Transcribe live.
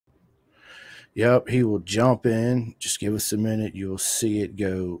Yep, he will jump in. Just give us a minute. You'll see it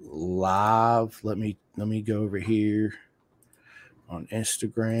go live. Let me go over here on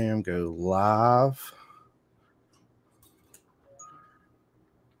Instagram. Go live.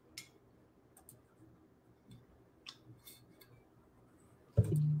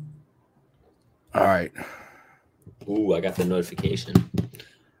 All right. Ooh, I got the notification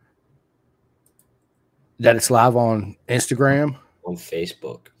That it's live on Instagram. on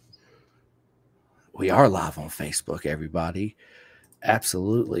Facebook. We are live on Facebook, everybody.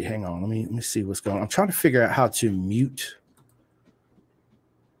 Absolutely. Hang on. Let me see what's going on. I'm trying to figure out how to mute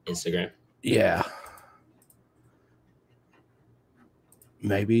Instagram. Yeah.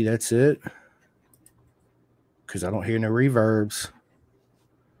 Maybe that's it. Because I don't hear no reverbs.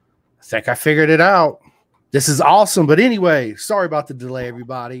 I think I figured it out. This is awesome. But anyway, sorry about the delay,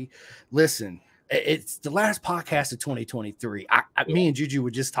 everybody. Listen, it's the last podcast of 2023. Me and Juju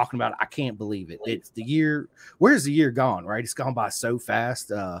were just talking about it. I can't believe it. It's the year. Where's the year gone, right? It's gone by so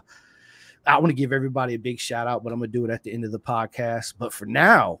fast. I want to give everybody a big shout out, but I'm going to do it at the end of the podcast. But for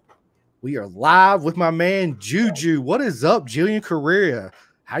now, we are live with my man, Juju. What is up, Julian Correa?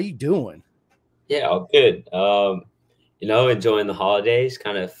 How you doing? Yeah, all good. Enjoying the holidays,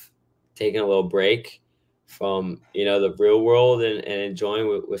 kind of taking a little break from, the real world and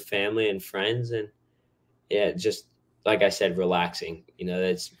enjoying with family and friends. And yeah, just like I said, relaxing.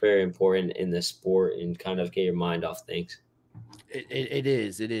 That's very important in the sport and kind of get your mind off things. It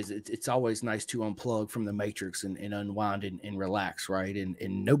is. It's always nice to unplug from the matrix and unwind and relax, right?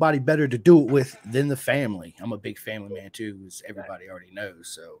 And nobody better to do it with than the family. I'm a big family man too, as everybody already knows.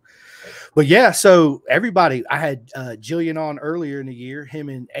 So, but yeah, so everybody, I had Jillian on earlier in the year, him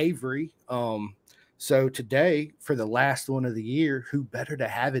and Avery. So today, for the last one of the year, who better to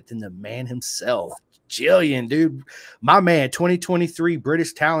have it than the man himself, Jillian, dude, my man, 2023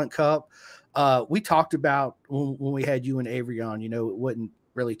 British Talent Cup. We talked about when we had you and Avery on, it wasn't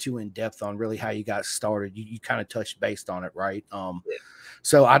really too in depth on really how you got started. You kind of touched based on it, right?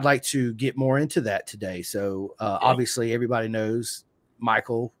 So I'd like to get more into that today. So obviously everybody knows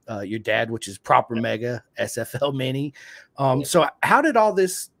Michael, your dad, which is Proper Mega SFL Mini. So how did all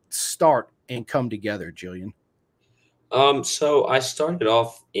this start and come together, Julian? So I started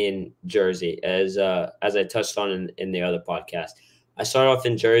off in Jersey as I touched on in the other podcast. I started off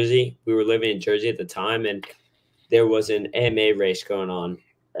in Jersey. We were living in Jersey at the time, and there was an AMA race going on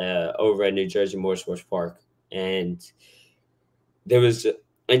over at New Jersey Motorsports Park, and there was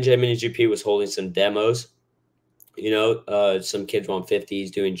NJMiniGP was holding some demos. Some kids on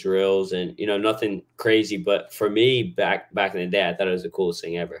 50s doing drills, and nothing crazy. But for me, back in the day, I thought it was the coolest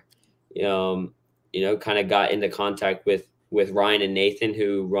thing ever. Kind of got into contact with Ryan and Nathan,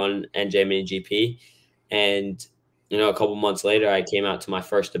 who run NJMiniGP, and a couple months later, I came out to my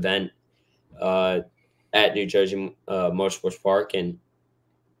first event at New Jersey Motorsports Park, and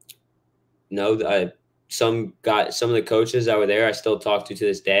some of the coaches that were there, I still talk to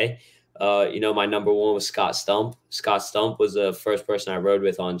this day. My number one was Scott Stump. Scott Stump was the first person I rode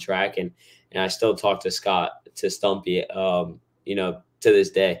with on track, and I still talk to Stumpy, to this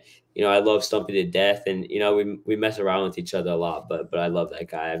day. I love Stumpy to death, and we mess around with each other a lot, but I love that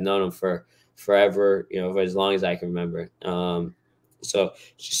guy. I've known him for forever, for as long as I can remember. So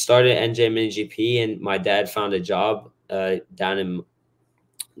she started NJMiniGP, and my dad found a job down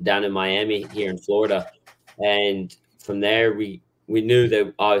in Miami here in Florida, and from there we knew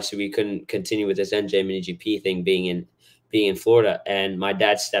that obviously we couldn't continue with this NJMiniGP thing being in Florida, and my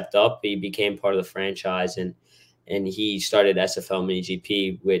dad stepped up. He became part of the franchise, and he started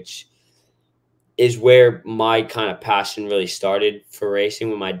SFLMINIGP, which is where my kind of passion really started for racing,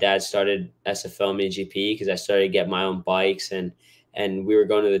 when my dad started SFLMINIGP, because I started to get my own bikes, and we were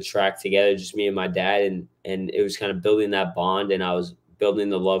going to the track together, just me and my dad, and it was kind of building that bond, and I was building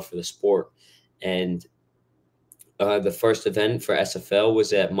the love for the sport. And the first event for SFL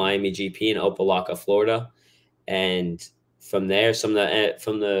was at Miami GP in Opelika, Florida, and from there, some of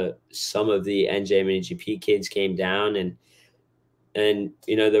the NJMiniGP kids came down, and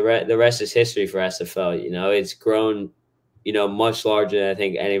the rest is history for SFL. It's grown, much larger than I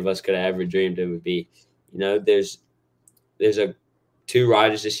think any of us could have ever dreamed it would be. There's two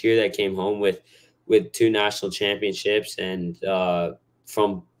riders this year that came home with two national championships, and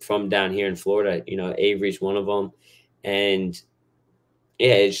from down here in Florida. Avery's one of them, and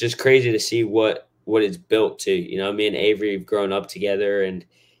yeah, it's just crazy to see what it's built to. Me and Avery have grown up together, and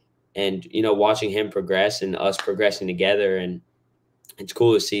watching him progress and us progressing together, and it's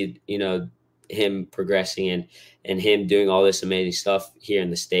cool to see him progressing and him doing all this amazing stuff here in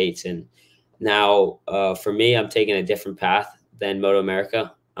the States. And now for me, I'm taking a different path than Moto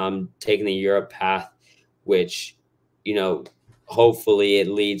America. I'm taking the Europe path, which, you know, hopefully it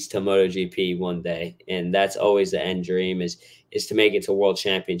leads to MotoGP one day. And that's always the end dream is to make it to World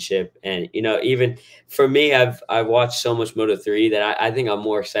Championship. And, you know, even for me, I've watched so much Moto3 that I think I'm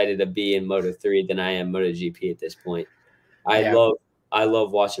more excited to be in Moto3 than I am MotoGP at this point. I Yeah. love I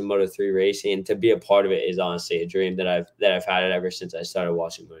love watching Moto3 racing, and to be a part of it is honestly a dream that I've had it ever since I started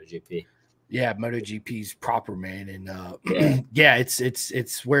watching MotoGP. Yeah, MotoGP's proper, man, and Yeah, yeah,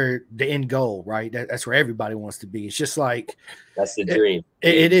 it's where the end goal, right? That's where everybody wants to be. It's just like that's the dream.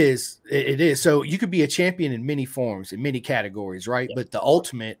 it is. It is. So you could be a champion in many forms, in many categories, right? Yeah. But the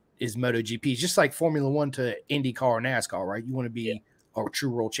ultimate is MotoGP. It's just like Formula One to IndyCar or NASCAR, right? You want to be a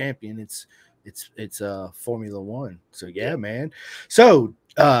true world champion. It's Formula One. So yeah, man. So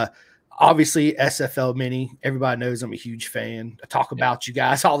obviously SFL Mini, everybody knows I'm a huge fan. I talk about you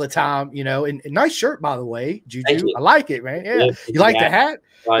guys all the time, you know, and nice shirt, by the way, Juju. I like it, man. Yeah. You like the hat?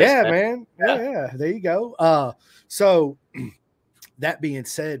 Yeah, man. Yeah. There you go. So that being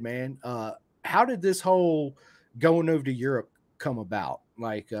said, man, how did this whole going over to Europe come about?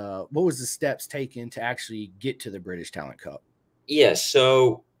 Like, what was the steps taken to actually get to the British Talent Cup? Yeah,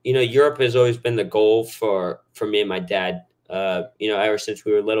 so you know, Europe has always been the goal for me and my dad. You know, ever since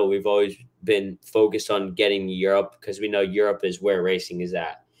we were little, we've always been focused on getting to Europe because we know Europe is where racing is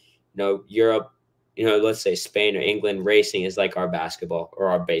at. You know, Europe, you know, let's say Spain or England, racing is like our basketball or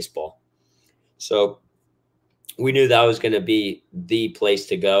our baseball. So we knew that was going to be the place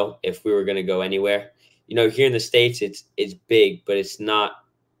to go if we were going to go anywhere. You know, here in the States, it's big, but it's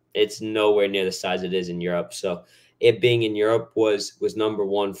nowhere near the size it is in Europe. So it being in Europe was number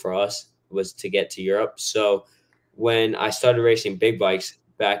one for us, was to get to Europe. So when I started racing big bikes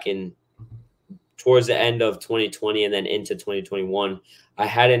back in towards the end of 2020 and then into 2021, I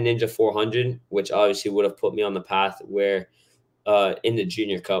had a Ninja 400, which obviously would have put me on the path where in the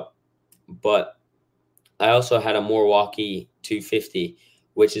Junior Cup. But I also had a Milwaukee 250,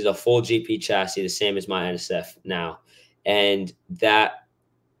 which is a full GP chassis, the same as my NSF now. And that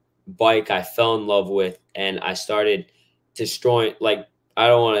bike I fell in love with, and I started destroying, like, I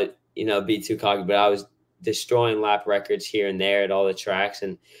don't want to, you know, be too cocky, but I was destroying lap records here and there at all the tracks.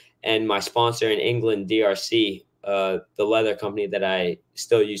 And my sponsor in England, DRC, the leather company that I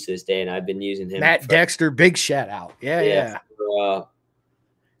still use to this day, and I've been using him. Matt Dexter, big shout out. Yeah. For,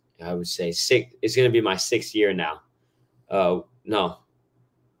 I would say it's going to be my 6th year now. No.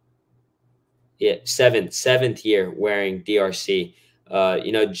 Yeah, seventh year wearing DRC.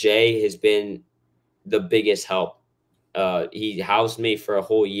 You know, Jay has been the biggest help. He housed me for a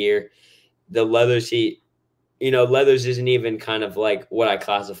whole year. The leathers, leathers isn't even kind of like what I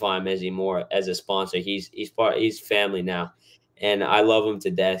classify him as anymore as a sponsor. He's family now, and I love him to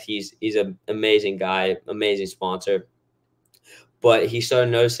death. He's an amazing guy, amazing sponsor. But he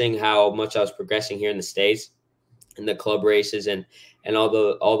started noticing how much I was progressing here in the States, in the club races and all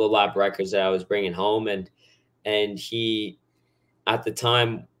the lap records that I was bringing home, and he at the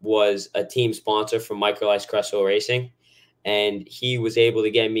time was a team sponsor for Microlife Crestwell Racing, and he was able to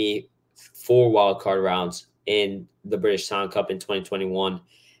get me 4 wildcard rounds in the British Talent Cup in 2021.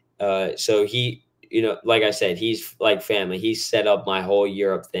 So he, you know, like I said, he's like family. He set up my whole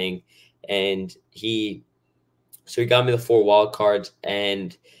Europe thing, and he got me the 4 wild cards,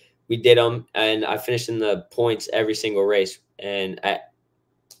 and we did them, and I finished in the points every single race. And at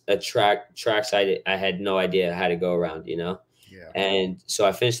a tracks I had no idea how to go around, you know. Yeah. And so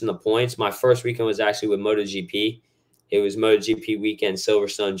I finished in the points. My first weekend was actually with MotoGP. It was MotoGP weekend,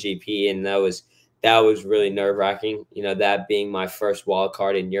 Silverstone GP, and that was really nerve-wracking, you know, that being my first wild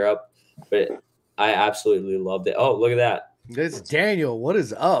card in Europe. But I absolutely loved it. Oh, look at that. It's Daniel. What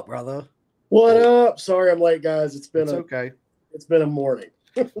is up, brother? What up? Sorry I'm late, guys. It's been a morning.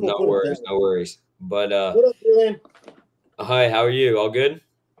 No worries. But what up, Julian? Hi, how are you? All good?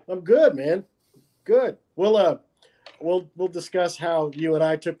 I'm good, man. Good. We'll discuss how you and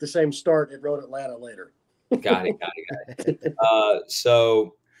I took the same start at Road Atlanta later. Got it.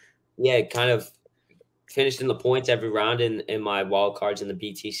 So yeah, kind of finished in the points every round in my wild cards in the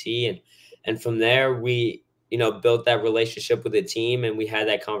BTC, and from there we, you know, built that relationship with the team, and we had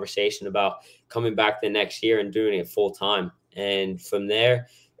that conversation about coming back the next year and doing it full time. And from there,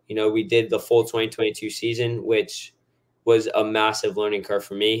 you know, we did the full 2022 season, which was a massive learning curve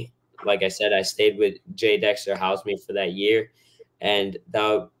for me. Like I said, I stayed with Jay Dexter, housed me for that year. And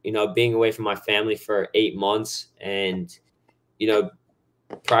that, you know, being away from my family for 8 months and, you know,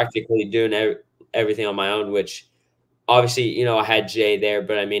 practically doing everything on my own, which obviously, you know, I had Jay there,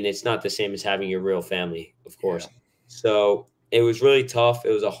 but I mean, it's not the same as having your real family, of course. Yeah. So it was really tough.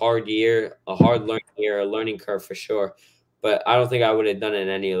 It was a hard year, a hard learning year, a learning curve for sure. but I don't think I would have done it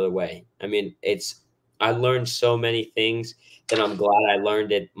any other way. I mean, I learned so many things that I'm glad I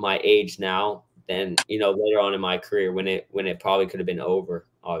learned at my age now than, later on in my career when it probably could have been over,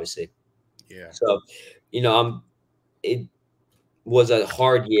 obviously. Yeah. So, it was a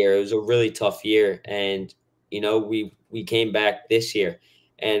hard year. It was a really tough year. And, we came back this year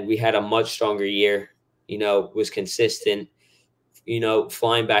and we had a much stronger year, was consistent,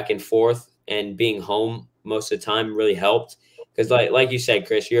 flying back and forth and being home most of the time really helped. Because like you said,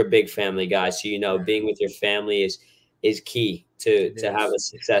 Chris, you're a big family guy. So, being with your family is key to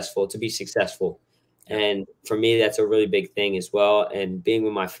be successful. Yep. And for me, that's a really big thing as well. And being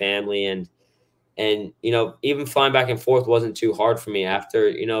with my family and even flying back and forth wasn't too hard for me. After,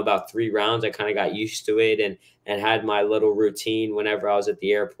 about 3 rounds, I kind of got used to it and had my little routine whenever I was at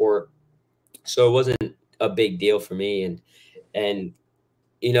the airport. So it wasn't a big deal for me. And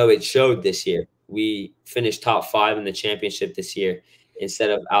it showed this year. We finished top 5 in the championship this year instead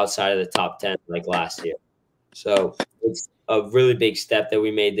of outside of the top 10 like last year. So it's a really big step that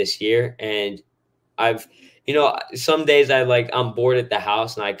we made this year. And some days I'm bored at the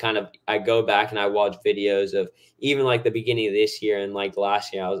house and I go back and I watch videos of even like the beginning of this year and like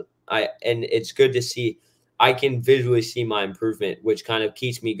last year. And it's good to see. I can visually see my improvement, which kind of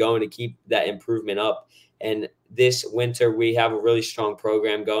keeps me going to keep that improvement up. And this winter, we have a really strong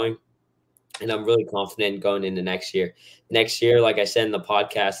program going, and I'm really confident going into next year. Next year, like I said in the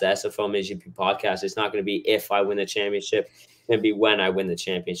podcast, the SFLMINIGP podcast, it's not going to be if I win the championship. It's going to be when I win the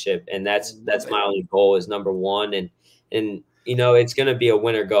championship. And that's my only goal is number one. And it's going to be a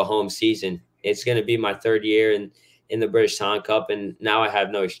winner go home season. It's going to be my 3rd year in the British Talent Cup. And now I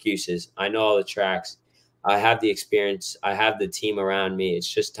have no excuses. I know all the tracks. I have the experience. I have the team around me. It's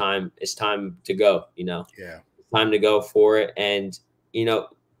just time. It's time to go, Yeah. It's time to go for it. And,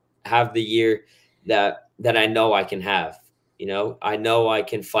 have the year that I know I can have, I know I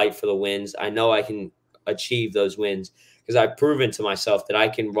can fight for the wins. I know I can achieve those wins because I've proven to myself that I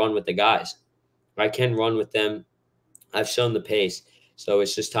can run with the guys. I can run with them. I've shown the pace. So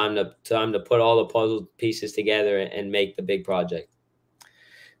it's just time to put all the puzzle pieces together and make the big project.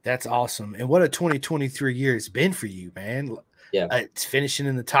 That's awesome. And what a 2023 year it's been for you, man. Yeah. It's finishing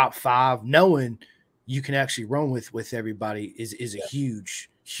in the top 5, knowing you can actually run with everybody is a huge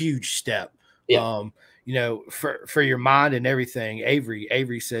step. Yeah. For your mind and everything.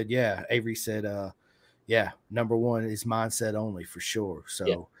 Avery said, number 1 is mindset only for sure.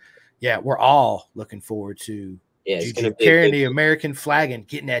 So we're all looking forward to Juju carrying the American flag and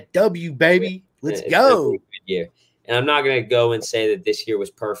getting that W, baby. Let's go. Good year. And I'm not going to go and say that this year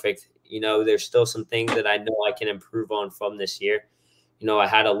was perfect. There's still some things that I know I can improve on from this year. I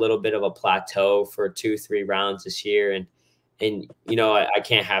had a little bit of a plateau for 2-3 rounds this year. And I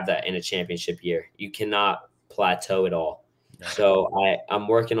can't have that in a championship year. You cannot plateau at all. No. So I'm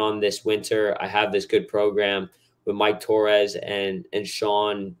working on this winter. I have this good program with Mike Torres and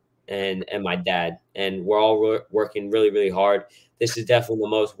Sean and my dad. And we're all working really, really hard. This is definitely the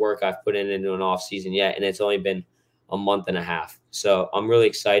most work I've put into an off season yet. And it's only been a month and a half. So I'm really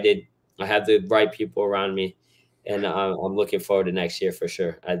excited. I have the right people around me, and I'm looking forward to next year for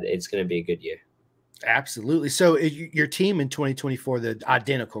sure. It's going to be a good year. Absolutely. So your team in 2024, they're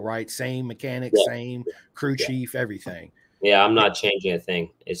identical, right? Same mechanics, same crew chief, everything. Yeah, I'm not changing a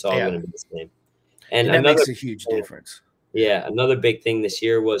thing. It's all going to be the same. And that makes a huge difference. Yeah. Another big thing this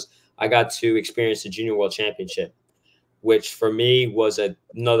year was I got to experience the Junior World Championship, which for me was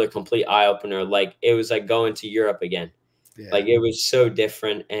another complete eye-opener. Like, it was like going to Europe again. Yeah. Like, it was so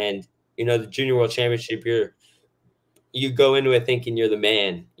different. And, the Junior World Championship, you go into it thinking you're the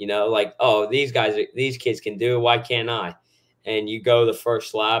man, like, oh, these kids can do it. Why can't I? And you go the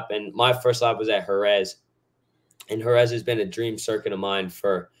first lap, and my first lap was at Jerez. And Jerez has been a dream circuit of mine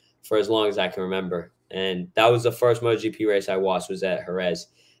for as long as I can remember. And that was the first MotoGP race I watched was at Jerez.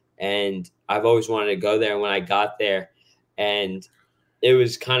 And I've always wanted to go there. And when I got there, and it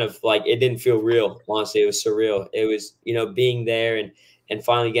was kind of like, it didn't feel real. Honestly, it was surreal. It was, being there and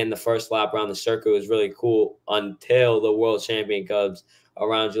finally getting the first lap around the circuit was really cool until the world champion comes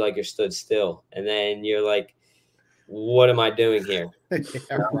around you like you're stood still. And then you're like, what am I doing here?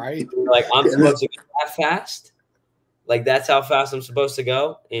 Yeah, right. Like, I'm supposed to go that fast? Like, that's how fast I'm supposed to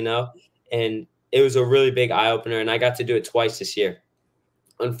go, And it was a really big eye-opener, and I got to do it twice this year.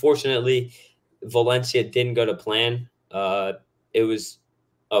 Unfortunately, Valencia didn't go to plan. It was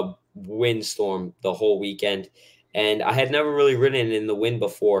a windstorm the whole weekend, and I had never really ridden in the wind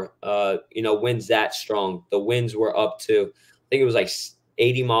before. Winds that strong. The winds were up to, I think it was like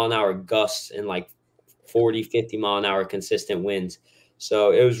 80-mile-an-hour gusts and like 40, 50-mile-an-hour consistent winds.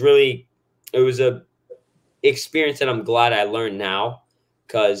 So it was experience that I'm glad I learned now,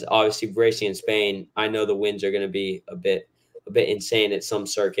 because obviously racing in Spain, I know the winds are going to be a bit insane at some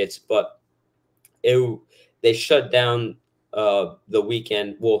circuits, but they shut down the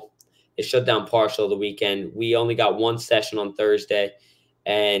weekend. Well, they shut down partial the weekend. We only got one session on Thursday,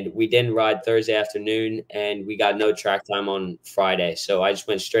 and we didn't ride Thursday afternoon, and we got no track time on Friday. So I just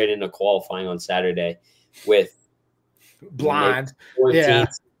went straight into qualifying on Saturday with blind 14,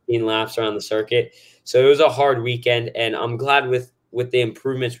 16 laps around the circuit. So it was a hard weekend, and I'm glad with the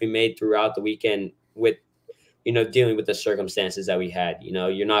improvements we made throughout the weekend with, dealing with the circumstances that we had.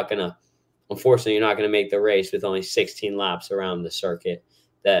 Unfortunately, you're not going to make the race with only 16 laps around the circuit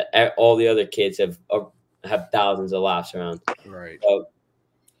that all the other kids have thousands of laps around. Right. So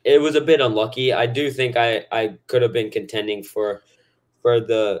it was a bit unlucky. I do think I could have been contending for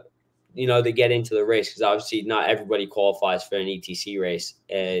the, to get into the race, because obviously not everybody qualifies for an ETC race.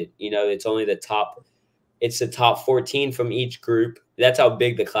 And, it's only the top 14 from each group. That's how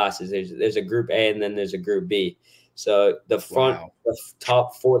big the class is. There's a group A and then there's a group B. So the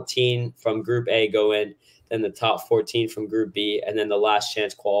top 14 from Group A go in, then the top 14 from Group B, and then the last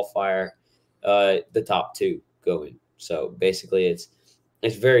chance qualifier, the top 2 go in. So basically, it's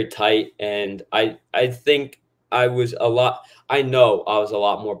very tight, and I think I was a lot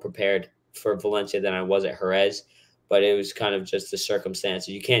more prepared for Valencia than I was at Jerez, but it was kind of just the circumstances.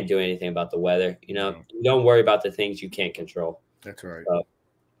 You can't do anything about the weather. You don't worry about the things you can't control. That's right. So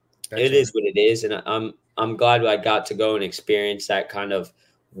it is what it is, and I'm glad I got to go and experience that kind of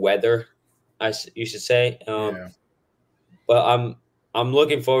weather, you should say. But I'm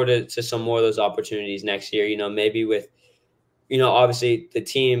looking forward to some more of those opportunities next year. Maybe with, obviously the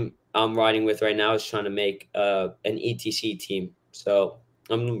team I'm riding with right now is trying to make an ETC team. So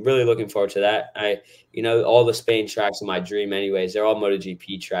I'm really looking forward to that. All the Spain tracks are my dream anyways. They're all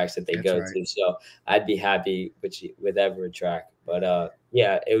MotoGP tracks that they go to. So I'd be happy with every track. But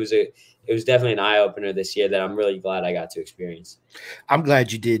yeah, it was definitely an eye opener this year that I'm really glad I got to experience. I'm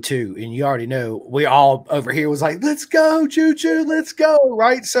glad you did too. And you already know, we all over here was like, let's go, Choo Choo, let's go.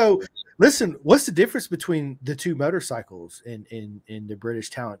 Right. So listen, what's the difference between the two motorcycles in the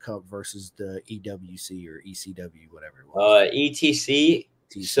British Talent Cup versus the EWC or ECW, whatever it was? ETC.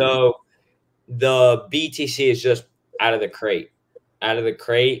 So the BTC is just out of the crate.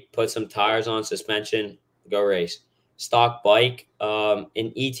 Put some tires on, suspension, go race. Stock bike.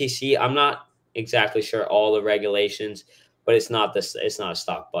 In ETC, I'm not exactly sure all the regulations, but it's not a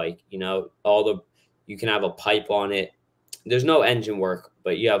stock bike. You can have a pipe on it. There's no engine work,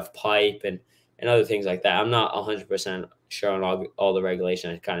 but you have pipe and other things like that. I'm not 100% sure on all the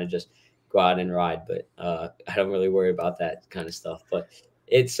regulations. I kind of just go out and ride, but I don't really worry about that kind of stuff. But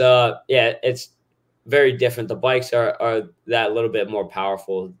it's it's very different. The bikes are that little bit more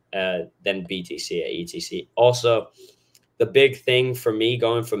powerful than BTC at ETC. Also, the big thing for me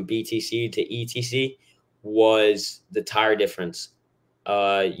going from BTC to ETC was the tire difference.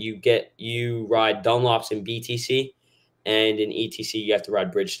 You ride Dunlops in BTC, and in ETC you have to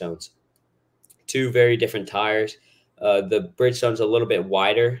ride Bridgestones. Two very different tires. The Bridgestone's a little bit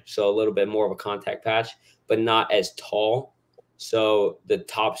wider, so a little bit more of a contact patch, but not as tall. So the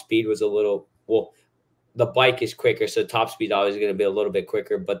top speed was the bike is quicker, so top speed always going to be a little bit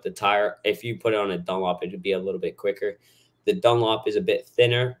quicker, but the tire, if you put it on a Dunlop, it would be a little bit quicker. The Dunlop is a bit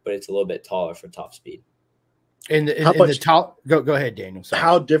thinner, but it's a little bit taller for top speed. And the top, go ahead, Daniel. Sorry.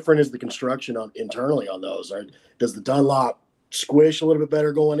 How different is the construction internally on those? Does the Dunlop squish a little bit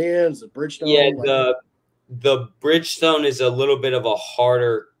better going in? Is the Bridgestone? Yeah, the Bridgestone is a little bit of a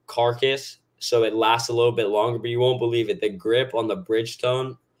harder carcass, so it lasts a little bit longer, but you won't believe it. The grip on the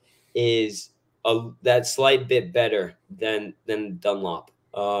Bridgestone is that slight bit better than Dunlop.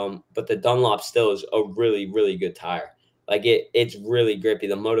 But the Dunlop still is a really, really good tire. Like it's really grippy.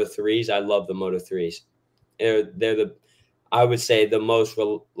 The Moto 3s, I love the Moto 3s. I would say the most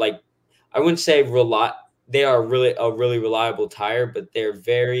I wouldn't say they are really a really reliable tire, but they're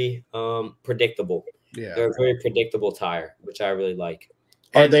very predictable. Yeah, they're a very predictable tire, which I really like.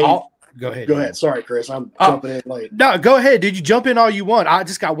 Go ahead. Go ahead. Sorry, Chris. I'm jumping in late. No, go ahead. Did you jump in all you want? I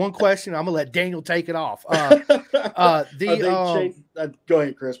just got one question. I'm gonna let Daniel take it off. Go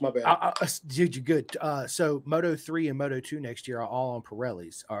ahead, Chris. My bad. Dude, you're good. So Moto 3 and Moto 2 next year are all on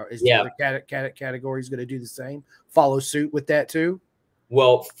Pirellis. Is the other categories going to do the same? Follow suit with that too?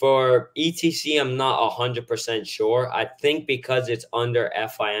 Well, for ETC, I'm not 100% sure. I think because it's under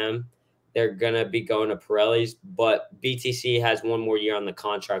FIM, they're going to be going to Pirellis, but BTC has one more year on the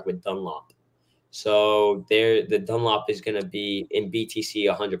contract with Dunlop. So the Dunlop is going to be in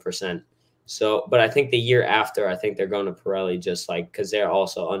BTC 100%. So, but I think the year after, I think they're going to Pirelli just because they're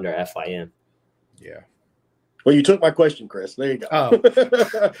also under FIM. Yeah. Well, you took my question, Chris. There you go.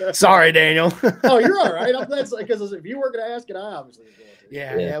 Oh, sorry, Daniel. Oh, you're all right. That's because if you were going to ask it, I obviously was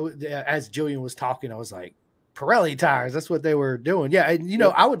going to. Yeah. As Julian was talking, I was like, Pirelli tires. That's what they were doing. Yeah, and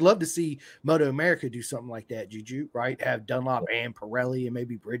I would love to see Moto America do something like that. Juju, right? Have Dunlop and Pirelli and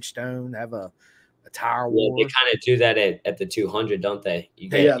maybe Bridgestone have a tire war. They kind of do that at the 200, don't they? They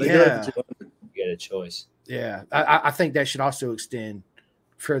do it at the 200. You get a choice. Yeah, I think that should also extend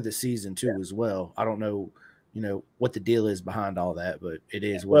for the season too as well. I don't know, what the deal is behind all that, but it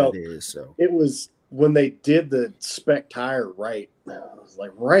is what it is. So it was when they did the spec tire, right? It was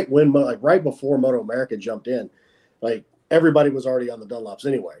right before Moto America jumped in, like everybody was already on the Dunlops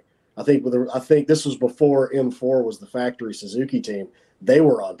anyway. I think this was before M4 was the factory Suzuki team. They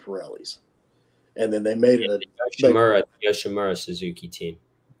were on Pirellis, and then they made it a Yoshimura Suzuki team.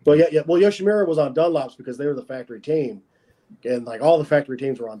 Well, yeah. Well, Yoshimura was on Dunlops because they were the factory team, and like all the factory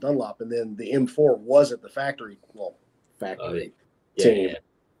teams were on Dunlop, and then the M4 wasn't the factory team,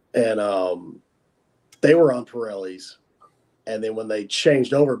 and they were on Pirellis. And then when they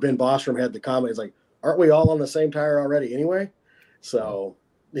changed over, Ben Bostrom had the comment, he's like, "Aren't we all on the same tire already anyway?" So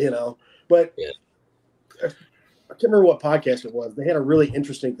but I can't remember what podcast it was. They had a really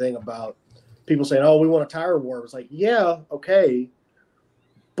interesting thing about people saying, "Oh, we want a tire war." It was like, yeah, okay.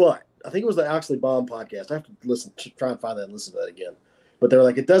 But I think it was the Oxley Bomb podcast. I have to try and find that and listen to that again. But they're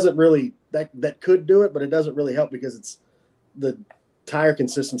like, it doesn't really that could do it, but it doesn't really help because it's the tire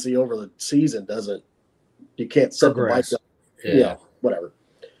consistency over the season doesn't. You can't set the bike up. Yeah, whatever.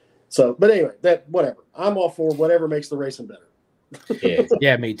 So, but anyway, whatever. I'm all for whatever makes the racing better.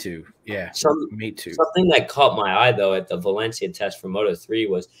 Yeah, me too. Yeah, me too. Something that caught my eye though at the Valencia test for Moto3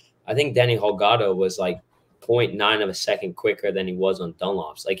 was I think Denny Holgado was like 0.9 of a second quicker than he was on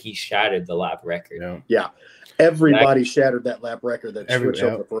Dunlops. Like he shattered the lap record. Yeah. Everybody shattered that lap record that switched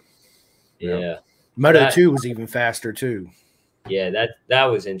over. Yeah. Moto 2 was even faster too. Yeah, that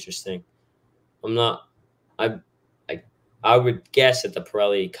was interesting. I would guess that the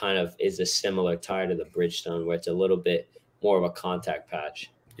Pirelli kind of is a similar tire to the Bridgestone where it's a little bit more of a contact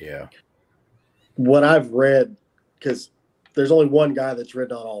patch. Yeah. What I've read, because there's only one guy that's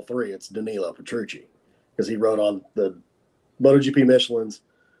ridden on all three. It's Danilo Petrucci, because he rode on the MotoGP Michelins,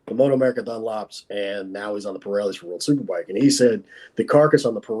 the Moto America Dunlops, and now he's on the Pirellis for World Superbike. And he said the carcass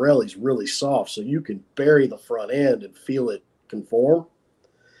on the Pirelli is really soft, so you can bury the front end and feel it conform.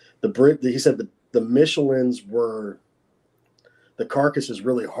 He said the Michelins were – the carcass is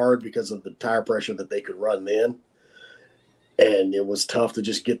really hard because of the tire pressure that they could run then. And it was tough to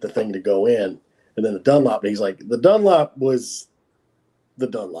just get the thing to go in. And then the Dunlop, he's like, the Dunlop was the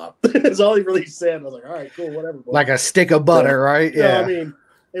Dunlop. That's all he really said. I was like, all right, cool, whatever. But, like a stick of butter, right? Yeah. I mean,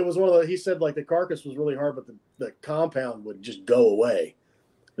 it was one of the, he said like the carcass was really hard, but the compound would just go away.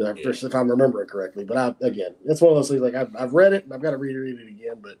 If I'm remembering correctly. But again, it's one of those things like I've read it and I've got to reread it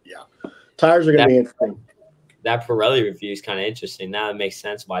again. But yeah, tires are going to be interesting. That Pirelli review is kind of interesting. Now it makes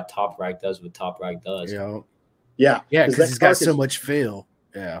sense why Top Rack does what Top Rack does. Yeah, because he's got so much feel.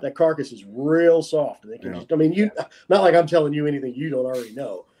 Yeah, that carcass is real soft. They can just, I mean, not like I'm telling you anything you don't already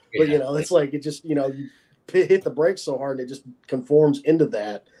know, but it's like it just, you hit the brakes so hard and it just conforms into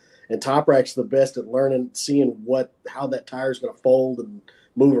that. And Top Rack's the best at learning, seeing how that tire is going to fold and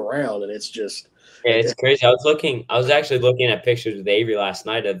move around, and it's just it's crazy. I was actually looking at pictures with Avery last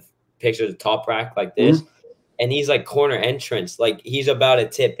night of pictures of Top Rack like this. Mm-hmm. And he's like corner entrance, like he's about to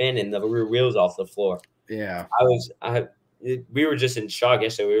tip in and the rear wheel's off the floor. Yeah. We were just in shock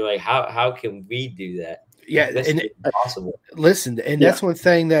yesterday. We were like, how can we do that? Yeah. That's impossible. Listen, and that's one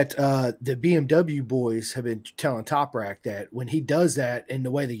thing that the BMW boys have been telling Top Rack, that when he does that, and the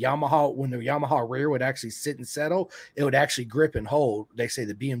way when the Yamaha rear would actually sit and settle, it would actually grip and hold. They say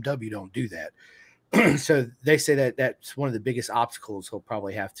the BMW don't do that. So they say that that's one of the biggest obstacles he'll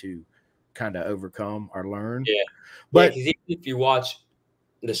probably have to kind of overcome or learn. Yeah. But if you watch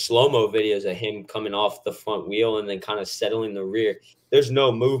the slow-mo videos of him coming off the front wheel and then kind of settling the rear, there's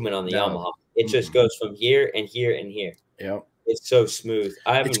no movement on the Yamaha. It just goes from here and here and here. Yeah. It's so smooth.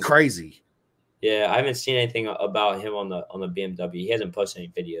 It's crazy. Yeah, I haven't seen anything about him on the BMW. He hasn't posted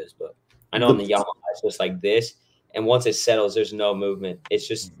any videos, but I know on the Yamaha it's just like this. And once it settles, there's no movement. It's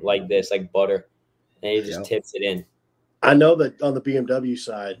just like this, like butter. And he just tips it in. I know that on the BMW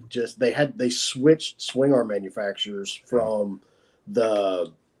side, they switched swing arm manufacturers from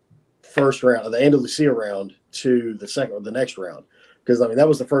the first round, the Andalusia round, to the second or the next round. Because I mean that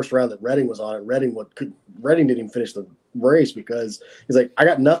was the first round that Redding was on, and Redding didn't even finish the race because he's like, I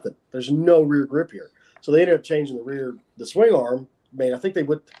got nothing. There's no rear grip here. So they ended up changing the swing arm. Man, I think they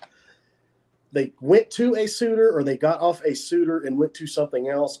went to a Suitor, or they got off a Suitor and went to something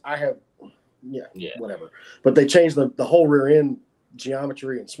else. whatever. But they changed the whole rear end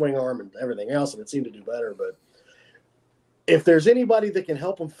geometry and swing arm and everything else, and it seemed to do better. But if there's anybody that can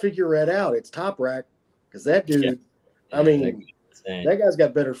help them figure that out, it's Top Rack, because that dude, I mean, that guy's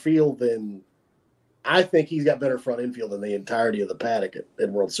got better feel than – I think he's got better front end feel than the entirety of the paddock at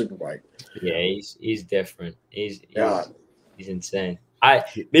World Superbike. Yeah, he's different. He's insane.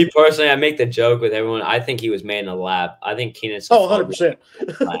 Me personally, I make the joke with everyone. I think he was made in a lab. I think Keenan's 100%.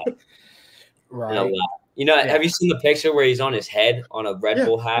 Right. You know, have you seen the picture where he's on his head on a Red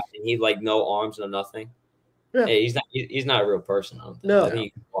Bull hat and he like no arms, no nothing? Yeah, he's not a real person. No, I think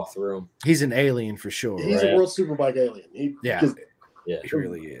you can walk through him. He's an alien for sure. He's a World Superbike alien. He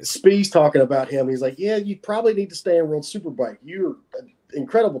really is. Speed's talking about him. He's like, yeah, you probably need to stay in World Superbike. You're an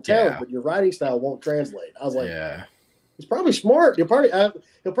incredible talent, but your riding style won't translate. I was like, he's probably smart. He'll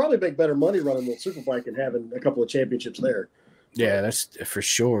probably make better money running World Superbike and having a couple of championships there. Yeah, that's for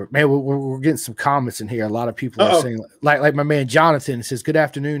sure. Man, we're getting some comments in here. A lot of people are saying, like my man Jonathan says, "Good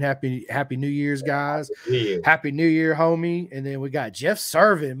afternoon, happy New Year's, guys. Happy New Year, homie." And then we got Jeff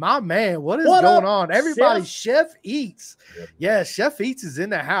Servin, my man. What is going on? Everybody, Chef Eats. Yeah, Chef Eats is in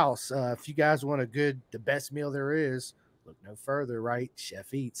the house. If you guys want the best meal there is, look no further, right?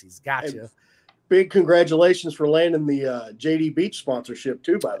 Chef Eats, he's got you. Big congratulations for landing the JD Beach sponsorship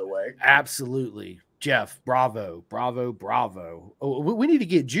too, by the way. Absolutely. Jeff, bravo. Oh, we need to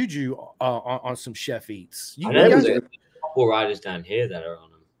get Juju on some Chef Eats. There's a couple riders down here that are on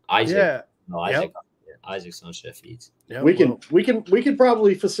them. Isaac, Isaac's on Chef Eats. Yeah, we can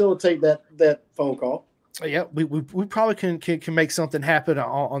probably facilitate that phone call. Yeah, we probably can make something happen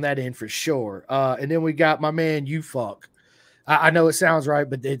on that end for sure. And then we got my man UFUK. I know it sounds right,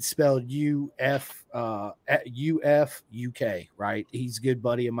 but it's spelled UFUK, right? He's a good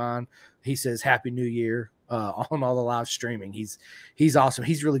buddy of mine. He says Happy New Year on all the live streaming. He's awesome.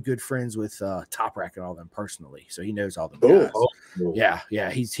 He's really good friends with Top Rack and all them personally, so he knows all them guys. Cool.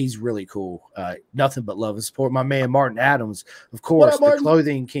 Yeah, he's really cool. Nothing but love and support. My man Martin Adams, of course, the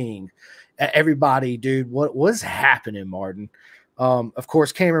clothing king. Everybody, dude, what's happening, Martin? Of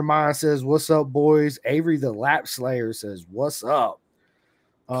course, Cameron Mine says, "What's up, boys?" Avery the Lap Slayer says, "What's up?"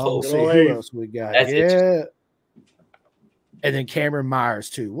 Let's see who else we got. And then Cameron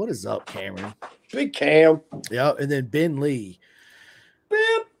Myers too. What is up, Cameron? Big Cam. Yep. And then Ben Lee.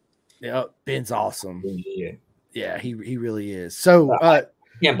 Yep. Ben's awesome. Yeah, he really is. So I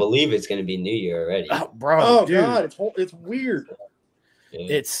can't believe it's going to be New Year already, bro. Oh dude. God, it's weird.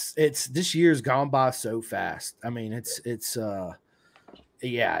 Yeah. It's this year's gone by so fast. I mean, I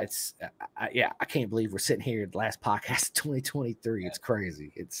can't believe we're sitting here at the last podcast of 2023. It's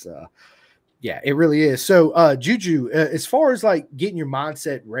crazy. It really is. So, Juju, as far as like getting your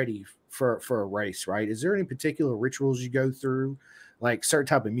mindset ready for a race, right? Is there any particular rituals you go through, like certain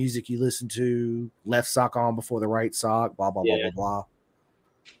type of music you listen to, left sock on before the right sock, blah, blah, blah, blah, blah?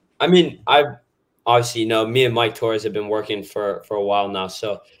 I mean, I obviously, me and Mike Torres have been working for a while now.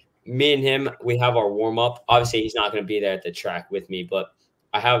 So me and him, we have our warm up. Obviously, he's not going to be there at the track with me, but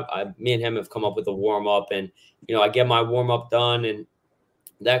me and him have come up with a warm up, and I get my warm up done, and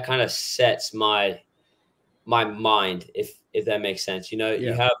that kind of sets my mind, if that makes sense.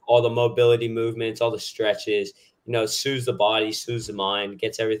 You have all the mobility movements, all the stretches, soothes the body, soothes the mind,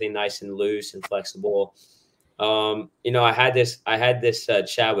 gets everything nice and loose and flexible. I had this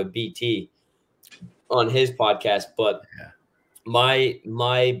chat with BT on his podcast, but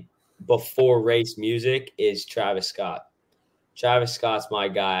my before race music is Travis Scott. Travis Scott's my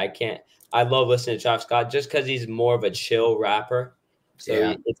guy. I love listening to Travis Scott just because he's more of a chill rapper.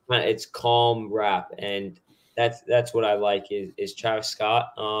 So it's calm rap, and that's what I like is Travis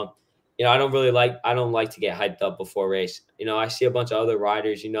Scott. I don't like to get hyped up before race. I see a bunch of other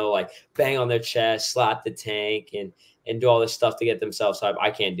riders, like bang on their chest, slap the tank, and do all this stuff to get themselves hyped. I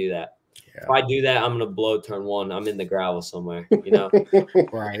can't do that. Yeah. If I do that, I'm gonna blow turn one. I'm in the gravel somewhere.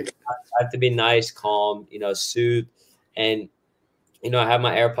 Right. I have to be nice, calm, soothe, and I have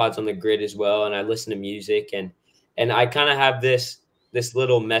my AirPods on the grid as well, and I listen to music, and I kind of have this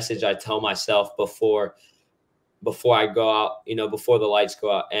little message I tell myself before I go out, before the lights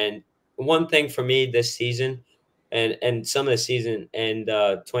go out. And one thing for me this season and some of the season and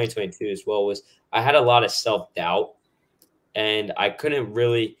 2022 as well was I had a lot of self-doubt, and I couldn't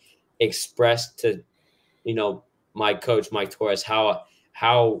really express to, my coach, Mike Torres,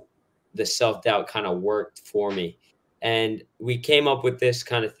 how the self-doubt kind of worked for me. And we came up with this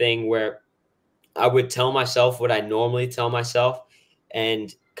kind of thing where I would tell myself what I normally tell myself.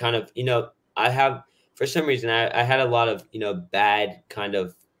 And kind of, for some reason, I had a lot of, bad kind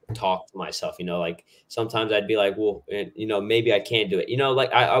of talk to myself, like sometimes I'd be like, well, maybe I can't do it.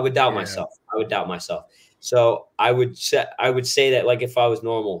 Like I would doubt myself. I would doubt myself. So I would say that, like, if I was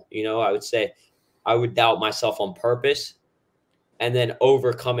normal, I would say I would doubt myself on purpose and then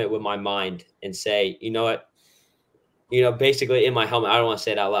overcome it with my mind and say, you know what, basically in my helmet, I don't want to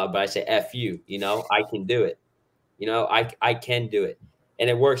say it out loud, but I say, F you, I can do it. I can do it. And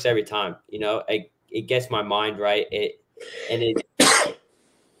it works every time, it gets my mind right. Obviously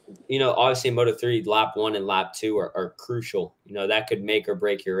in Moto3, lap 1 and lap 2 are crucial. That could make or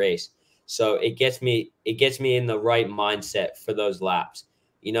break your race. So it gets me in the right mindset for those laps,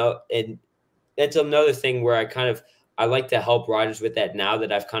 and that's another thing where I like to help riders with that now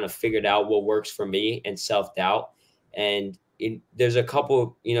that I've kind of figured out what works for me and self-doubt. And there's a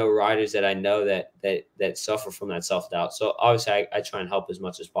couple, riders that I know that suffer from that self-doubt. So obviously I try and help as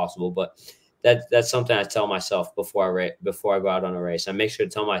much as possible, but that's something I tell myself before I go out on a race. I make sure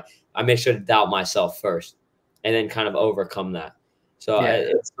to doubt myself first and then kind of overcome that. So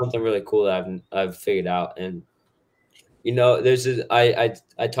it's something really cool that I've figured out. And,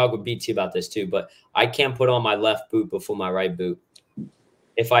 I talk with BT about this too, but I can't put on my left boot before my right boot.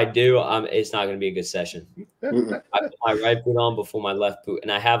 If I do, it's not going to be a good session. I put my right boot on before my left boot,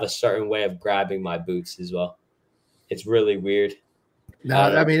 and I have a certain way of grabbing my boots as well. It's really weird. No,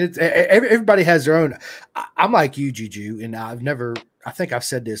 I mean, everybody has their own. I'm like you, Juju, and I think I've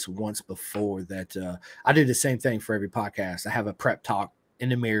said this once before that I do the same thing for every podcast. I have a prep talk in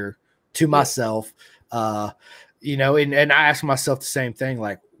the mirror to myself, and I ask myself the same thing,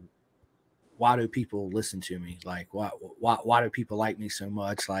 like, why do people listen to me? Like, why do people like me so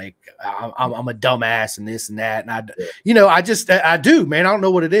much? Like, I'm a dumbass and this and that. And I do, man. I don't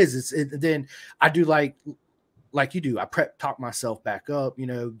know what it is. Then I do like you do. I prep talk myself back up. You're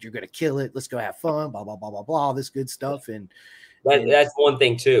going to kill it. Let's go have fun, blah, blah, blah, blah, blah, all this good stuff. And that's one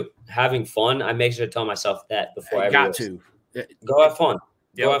thing too. Having fun. I make sure to tell myself that before I got to go have fun.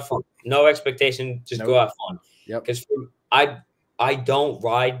 Go have fun. No expectation. Just go have fun. Because I don't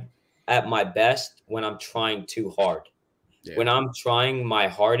ride at my best when I'm trying too hard. When I'm trying my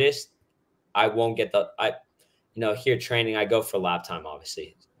hardest, I won't get here training, I go for lap time,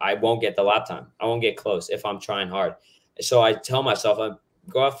 obviously. I won't get the lap time. I won't get close if I'm trying hard. So I tell myself,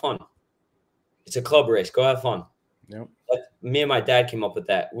 go have fun. It's a club race. Go have fun. Yep. Me and my dad came up with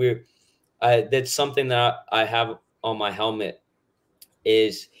that. That's something that I have on my helmet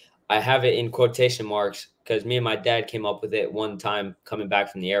is I have it in quotation marks because me and my dad came up with it one time coming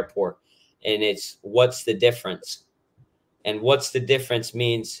back from the airport. And it's, what's the difference? And what's the difference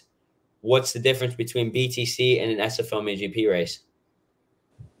means, what's the difference between BTC and an SFLMINIGP race?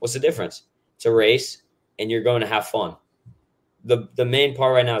 What's the difference? It's a race, and you're going to have fun. The main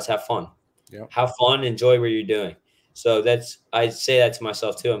part right now is have fun. Yep. Have fun, enjoy what you're doing. So I say that to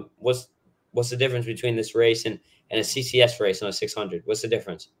myself too. What's the difference between this race and a CCS race on a 600? What's the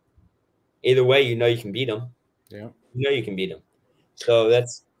difference? Either way, you can beat them. Yeah, you can beat them. So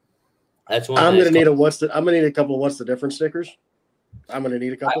that's one. I'm gonna need a couple of what's the difference stickers. I'm gonna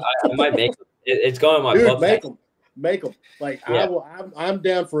need a couple. I might make them. It's going on my book. Make them. Like I'm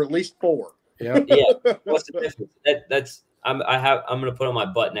down for at least 4. Yeah. What's the difference? I'm gonna put on my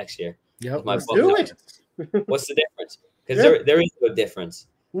butt next year. Yeah. My Do it. What's the difference? Because there is no difference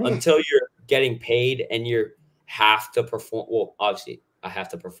until you're getting paid and you have to perform. Well, obviously I have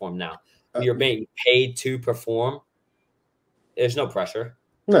to perform now. You're being paid to perform. There's no pressure.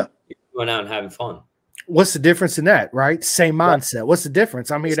 No. You're going out and having fun. What's the difference in that, right? Same mindset. Right. What's the difference?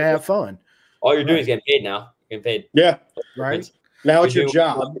 I'm here to have fun. All you're doing is getting paid now. Getting paid. Yeah. Right. Now it's your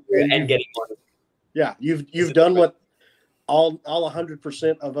job. And getting money. Yeah. You've done what all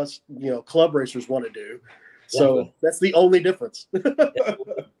 100% of us, club racers want to do. So that's the only difference.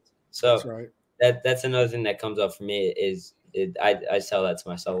 So that's right. That's another thing that comes up for me is I tell that to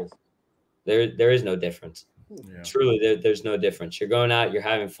myself. There is no difference. Yeah. Truly, there's no difference. You're going out, you're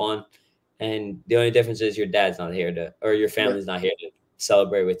having fun, and the only difference is your dad's not here or your family's not here to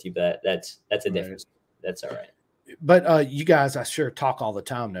celebrate with you. But that's a difference. That's all right. But you guys, I sure talk all the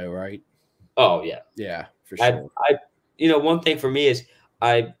time, though, right? Oh yeah, yeah, for sure. One thing for me is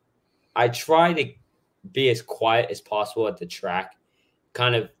I try to be as quiet as possible at the track,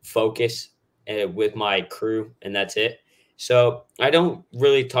 kind of focus with my crew, and that's it. So I don't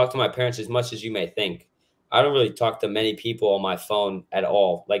really talk to my parents as much as you may think. I don't really talk to many people on my phone at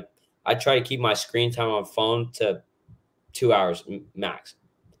all. Like, I try to keep my screen time on phone to 2 hours max.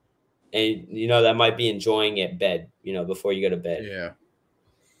 And, that might be enjoying it bed, before you go to bed. Yeah.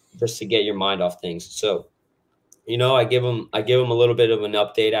 Just to get your mind off things. So, I give them a little bit of an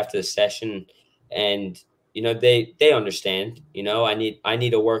update after the session. And, you know, they understand, you know, I need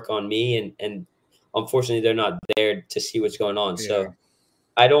to work on me, and unfortunately they're not there to see what's going on. Yeah. So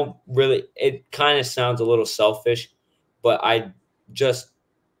I don't really, it kind of sounds a little selfish, but I just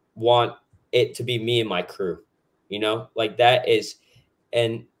want it to be me and my crew, you know, like that is,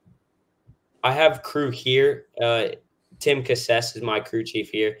 and I have crew here. Tim Cassess is my crew chief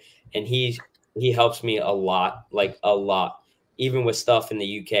here, and he helps me a lot, like a lot, even with stuff in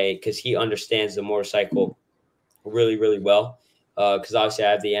the UK, because he understands the motorcycle really, really well. Because obviously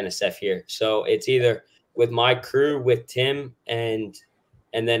I have the NSF here, so it's either with my crew with Tim, and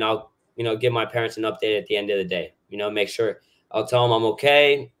then I'll, you know, give my parents an update at the end of the day. You know, make sure I'll tell them I'm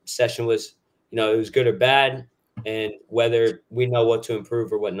okay. Session was, you know, it was good or bad, and whether we know what to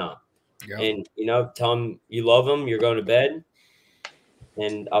improve or what not. Yep. And, you know, tell them you love them, you're going to bed,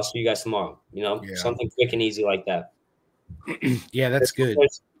 and I'll see you guys tomorrow. You know, something quick and easy like that. Yeah, that's good.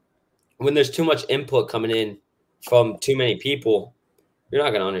 When there's too much input coming in from too many people, you're not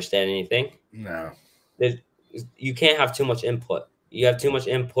going to understand anything. No. You can't have too much input. You have too much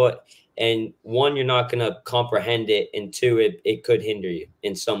input, and one, you're not going to comprehend it, and two, it could hinder you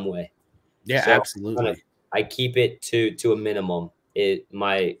in some way. Yeah, so absolutely. I keep it to a minimum. The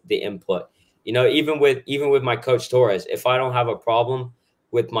input, you know, even with my coach Torres, if I don't have a problem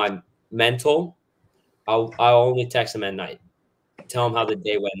with my mental, I'll only text him at night, tell him how the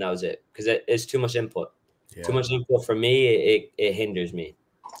day went, and that was it, because it's too much input. Yeah. Too much input for me, it hinders me.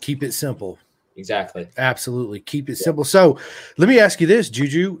 Keep it simple. Exactly. Absolutely. Keep it simple. So let me ask you this,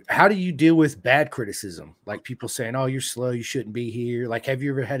 Juju, how do you deal with bad criticism? Like people saying, oh, you're slow, you shouldn't be here. Like, have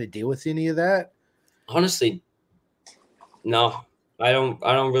you ever had to deal with any of that? Honestly, no. I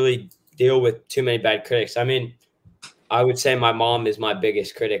don't really deal with too many bad critics. I mean, I would say my mom is my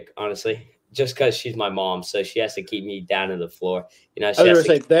biggest critic, honestly, just because she's my mom, so she has to keep me down to the floor. You know, I was going to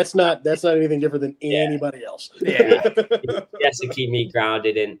say that's not anything different than anybody else. Yeah, she has to keep me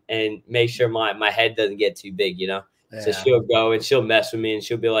grounded and make sure my head doesn't get too big. You know, so she'll go and she'll mess with me, and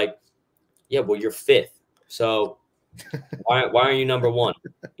she'll be like, "Yeah, well, you're fifth, so why aren't you number one?"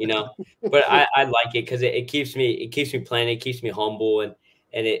 You know, but I like it because it keeps me playing, it keeps me humble, and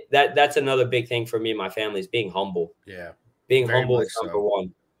that's another big thing for me and my family is being humble. Yeah, being humble is number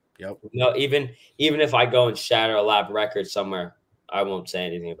one. Yep. You know, even if I go and shatter a lap record somewhere, I won't say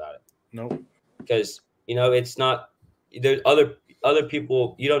anything about it. Nope. Because, you know, it's not there's other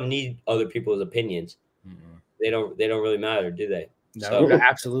people. You don't need other people's opinions. Mm-hmm. They don't really matter, do they? No, so,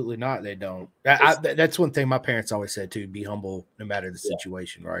 absolutely not. They don't. That's one thing my parents always said too: be humble no matter the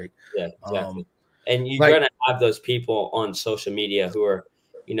situation, right? Yeah, exactly. And you're gonna have those people on social media who are,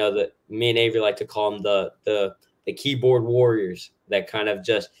 you know, me and Avery like to call them the keyboard warriors that kind of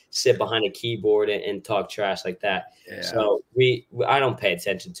just sit behind a keyboard and talk trash like that. Yeah. So I don't pay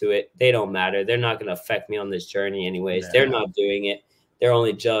attention to it. They don't matter. They're not going to affect me on this journey anyways. No. They're not doing it. They're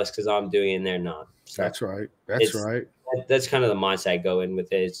only jealous because I'm doing it and they're not. So that's right. That's right. That's kind of the mindset I go in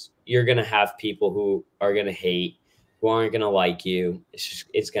with it. You're going to have people who are going to hate, who aren't going to like you.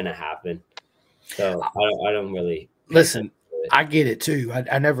 It's going to happen. So I don't really listen. I get it too.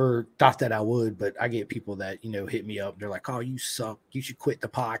 I never thought that I would, but I get people that, you know, hit me up. They're like, oh, you suck. You should quit the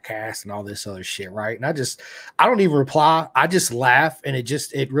podcast and all this other shit. Right. And I don't even reply. I just laugh. And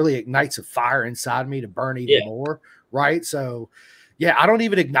it really ignites a fire inside me to burn even more. Right. So, yeah, I don't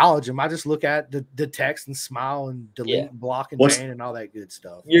even acknowledge them. I just look at the text and smile and delete and block and ban and all that good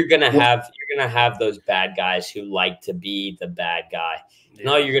stuff. You're going to have those bad guys who like to be the bad guy. Yeah. And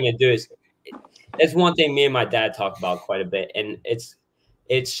all you're going to do is, that's one thing me and my dad talk about quite a bit. And it's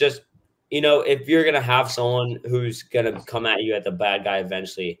just, you know, if you're going to have someone who's going to come at you at the bad guy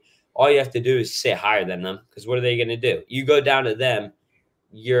eventually, all you have to do is sit higher than them. Because what are they going to do? You go down to them,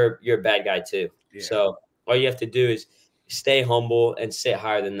 you're a bad guy too. Yeah. So all you have to do is stay humble and sit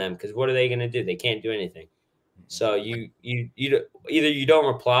higher than them. Because what are they going to do? They can't do anything. So you either you don't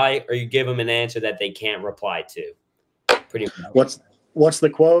reply or you give them an answer that they can't reply to. Pretty much. What's the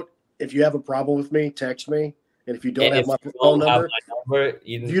quote? If you have a problem with me, text me. And if you don't have my phone number,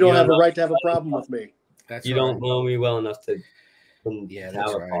 you don't have the right to have a problem with me. You don't know me well enough to have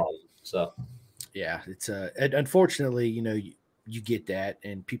a problem. So, yeah, it's unfortunately, you know, you get that,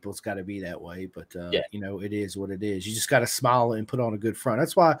 and people's got to be that way. But you know, it is what it is. You just got to smile and put on a good front.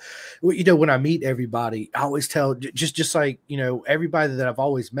 That's why, you know, when I meet everybody, I always tell just like, you know, everybody that I've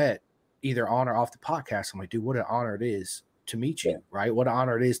always met, either on or off the podcast, I'm like, dude, what an honor it is to meet you, right? What an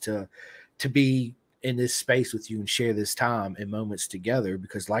honor it is to be in this space with you and share this time and moments together,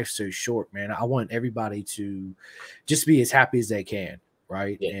 because life's so short, man. I want everybody to just be as happy as they can,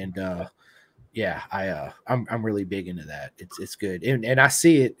 right? Yeah. And Yeah, I'm really big into that. It's good, and I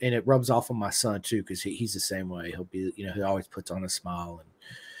see it, and it rubs off on my son too, because he's the same way. He'll be, he always puts on a smile, and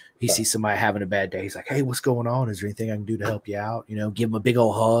he sees somebody having a bad day. He's like, "Hey, what's going on? Is there anything I can do to help you out?" Give him a big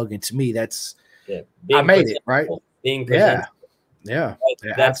old hug, and to me, that's I made it right. Being presentable. Yeah,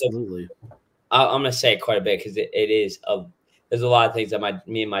 That's absolutely. I'm gonna say it quite a bit because it is there's a lot of things that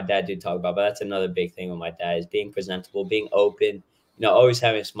me and my dad do talk about, but that's another big thing with my dad is being presentable, being open, always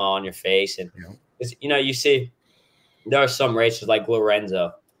having a smile on your face. And, you see there are some racers like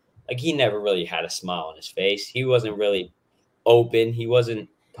Lorenzo, like he never really had a smile on his face. He wasn't really open. He wasn't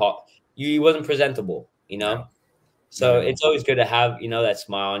he wasn't presentable, Yeah. So it's always good to have, that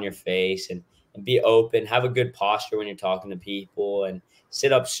smile on your face and be open, have a good posture when you're talking to people and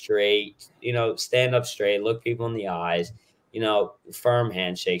sit up straight, stand up straight, look people in the eyes, firm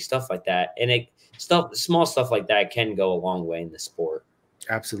handshake, stuff like that. And small stuff like that can go a long way in the sport.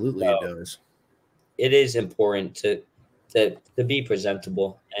 Absolutely, so, it does. It is important to be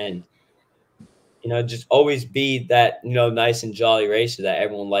presentable and, just always be that, nice and jolly racer that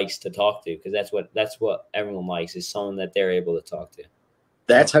everyone likes to talk to, because that's what everyone likes is someone that they're able to talk to.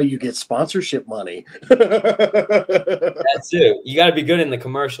 That's how you get sponsorship money. That's it. You got to be good in the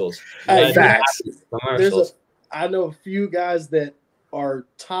commercials. Facts. I know a few guys that are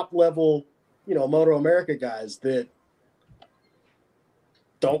top level, Moto America guys that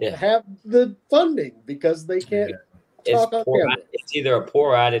don't have the funding because they can't talk on camera. It's either a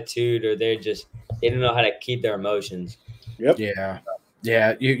poor attitude or they don't know how to keep their emotions. Yep.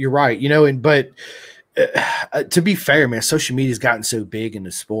 Yeah, you're right. But to be fair, man, social media's gotten so big in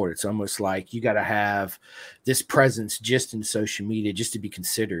the sport. It's almost like you got to have this presence just in social media just to be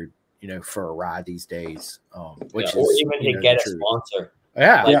considered, for a ride these days. Which or even to get a sponsor.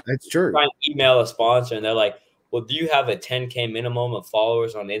 Yeah, that's true. Try and email a sponsor and they're like, well, do you have a 10K minimum of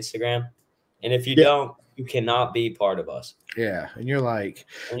followers on Instagram? And if you don't, you cannot be part of us. Yeah. And you're like,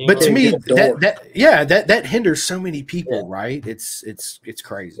 but to me, that hinders so many people, right? It's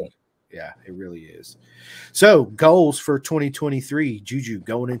crazy. Yeah, it really is. So goals for 2023, Juju,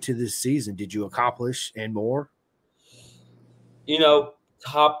 going into this season, did you accomplish and more?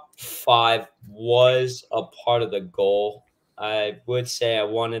 Top 5 was a part of the goal. I would say I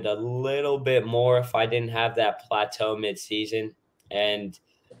wanted a little bit more if I didn't have that plateau mid-season. And,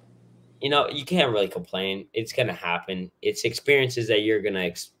 you can't really complain. It's going to happen. It's experiences that you're going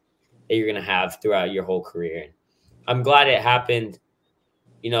to have throughout your whole career. And I'm glad it happened.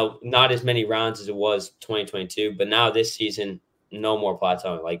 Not as many rounds as it was 2022, but now this season, no more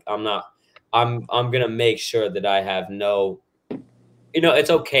plateauing. Like I'm going to make sure that I have it's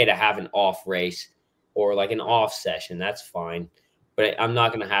okay to have an off race or like an off session. That's fine. But I'm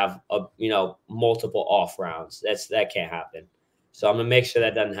not going to have multiple off rounds. That can't happen. So I'm going to make sure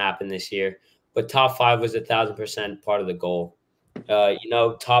that doesn't happen this year. But top 5 was 1,000% part of the goal.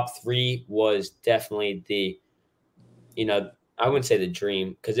 Top 3 was definitely the, I wouldn't say the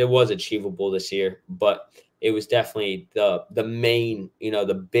dream because it was achievable this year, but it was definitely the main,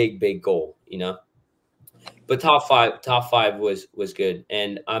 the big goal, But top five was good,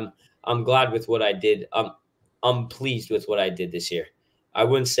 and I'm glad with what I did. I'm pleased with what I did this year. I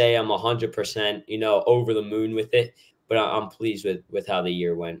wouldn't say I'm 100%, over the moon with it, but I'm pleased with how the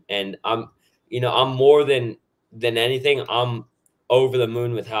year went, and I'm more than anything, I'm over the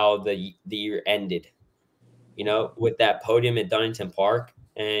moon with how the year ended. With that podium at Dunnington Park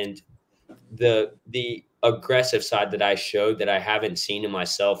and the aggressive side that I showed that I haven't seen in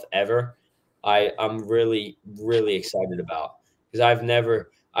myself ever, I'm really, really excited about because I've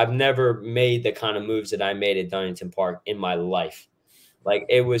never made the kind of moves that I made at Dunnington Park in my life. Like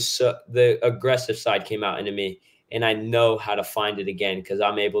it was the aggressive side came out into me, and I know how to find it again because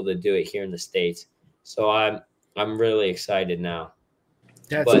I'm able to do it here in the States. So I'm really excited now.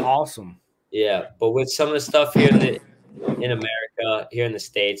 That's awesome. Yeah, but with some of the stuff here in America, here in the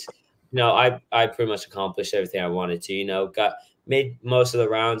States, I pretty much accomplished everything I wanted to. Made most of the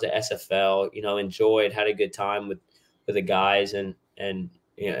rounds at SFL. Enjoyed, had a good time with the guys and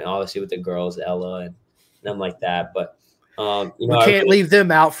obviously with the girls, Ella and them like that. But we can't leave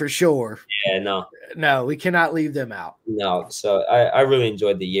them out for sure. Yeah, no, we cannot leave them out. No, so I really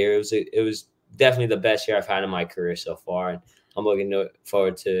enjoyed the year. It was definitely the best year I've had in my career so far, and I'm looking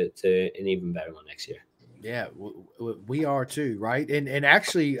forward to an even better one next year. Yeah, we are too, right? And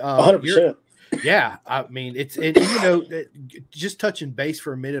actually, 100%. Yeah, I mean, just touching base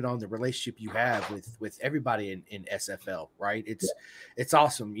for a minute on the relationship you have with everybody in SFL, right? It's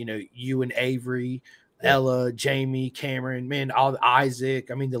awesome. You and Avery, Ella, Jamie, Cameron, man, all Isaac.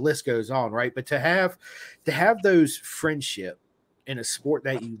 I mean, the list goes on, right? But to have those friendship in a sport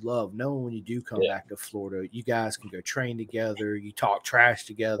that you love, knowing when you do come back to Florida, you guys can go train together, you talk trash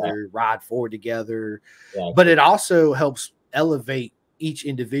together, ride forward together, but it also helps elevate each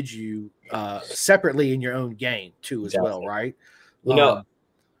individual separately in your own game too, as well, right? You know,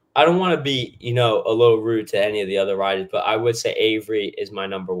 I don't want to be, you know, a little rude to any of the other riders, but I would say Avery is my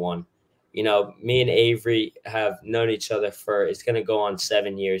number one. You know, me and Avery have known each other for, it's going to go on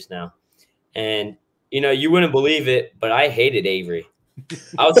 7 years now. And, you know, you wouldn't believe it, but I hated Avery.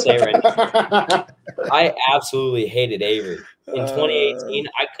 I would say right now, I absolutely hated Avery. In 2018,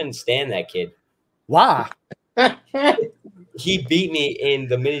 I couldn't stand that kid. Why? He beat me in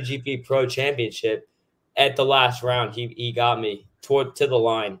the Mini GP Pro Championship at the last round. He got me to the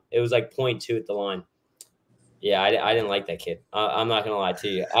line. It was like 0.2 at the line. Yeah, I didn't like that kid. I'm not gonna lie to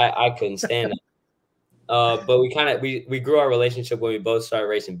you. I couldn't stand it. But we grew our relationship when we both started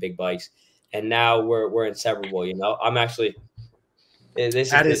racing big bikes, and now we're inseparable. You know, I'm actually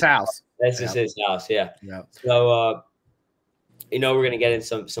this at is his house. This is his house. Yeah. So you know, we're gonna get in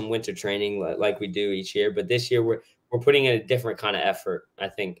some winter training like we do each year, but this year we're putting in a different kind of effort, I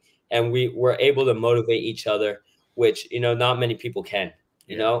think, and we're able to motivate each other, which, you know, not many people can.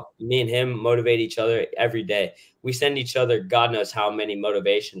 You know, me and him motivate each other every day. We send each other God knows how many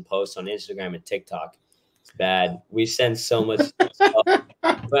motivation posts on Instagram and TikTok. It's bad. We send so much stuff.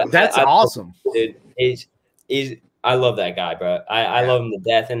 But that's awesome. Dude, I love that guy, bro. I love him to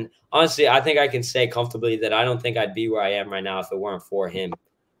death. And honestly, I think I can say comfortably that I don't think I'd be where I am right now if it weren't for him.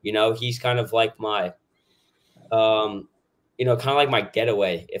 You know, he's kind of like my you know, kind of like my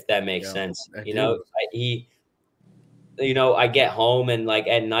getaway, if that makes sense. You know, you know, I get home and like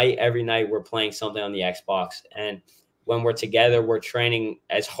at night, every night we're playing something on the Xbox. And when we're together, we're training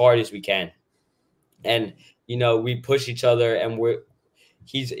as hard as we can. And, you know, we push each other, and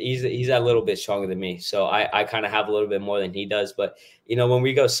he's a little bit stronger than me. So I kind of have a little bit more than he does. But, you know, when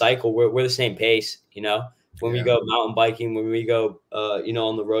we go cycle, we're the same pace, you know, when we go mountain biking, when we go, you know,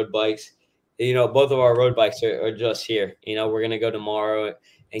 on the road bikes, you know, both of our road bikes are just here. You know, we're going to go tomorrow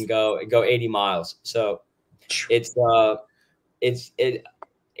and go 80 miles. So yeah,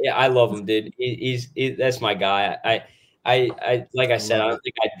 I love him, dude. That's my guy. I like I said, I don't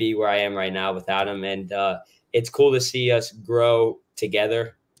think I'd be where I am right now without him. And it's cool to see us grow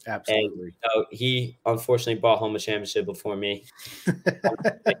together. Absolutely. And, he unfortunately brought home a championship before me. I'm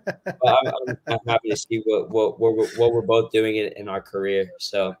happy to see what we're both doing in our career.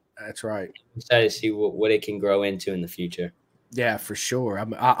 So that's right. I'm excited to see what it can grow into in the future. Yeah, for sure.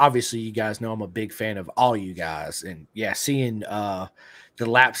 Obviously, you guys know I'm a big fan of all you guys, and yeah, seeing the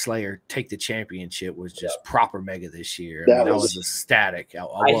Lap Slayer take the championship was just proper mega this year. I was ecstatic.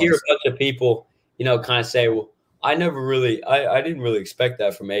 I hear a bunch of people, you know, kind of say, "Well, I didn't really expect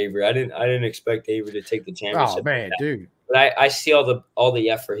that from Avery. I didn't expect Avery to take the championship." Oh man, dude! But I see all the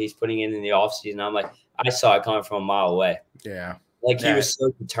effort he's putting in the offseason. I'm like, I saw it coming from a mile away. Yeah, like he was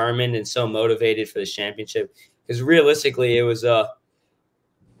so determined and so motivated for the championship. Because realistically, it was a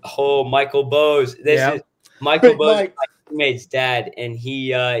whole Michael Bowes. This is Michael Bowes, my teammate's dad, and he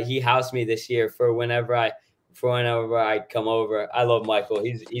housed me this year for whenever I come over. I love Michael.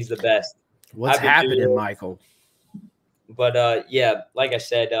 He's the best. What's happening, Michael? But yeah, like I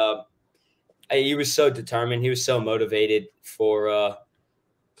said, he was so determined. He was so motivated for.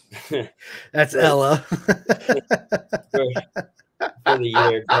 That's Ella. for the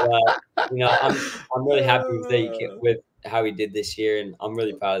year, but you know, I'm really happy with how he did this year, and I'm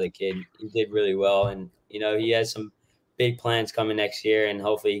really proud of the kid. He did really well, and you know, he has some big plans coming next year, and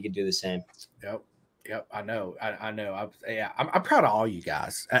hopefully he can do the same. Yep. I know. I'm proud of all you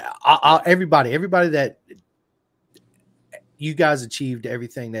guys. Everybody that you guys achieved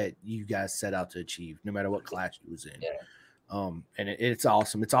everything that you guys set out to achieve, no matter what class you was in. Yeah. And it's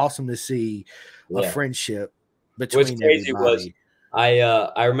awesome. It's awesome to see a friendship between What's crazy everybody. Was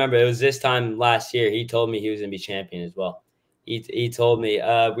I remember it was this time last year. He told me he was gonna be champion as well. He told me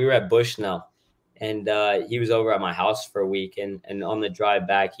we were at Bushnell, and he was over at my house for a week, and on the drive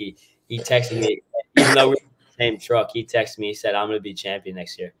back he texted me, even though we were in the same truck, he texted me, he said, "I'm gonna be champion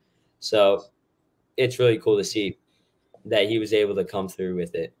next year." So it's really cool to see that he was able to come through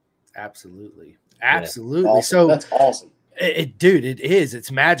with it. Absolutely. Awesome. So that's awesome. Dude, it is.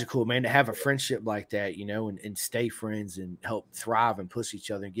 It's magical, man, to have a friendship like that, you know, and stay friends and help thrive and push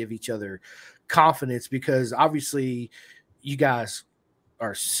each other and give each other confidence, because obviously you guys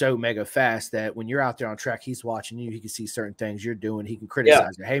are so mega fast that when you're out there on track, he's watching you. He can see certain things you're doing. He can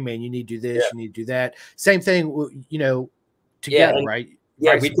criticize you. Hey, man, you need to do this. You need to do that. Same thing, you know, together, right?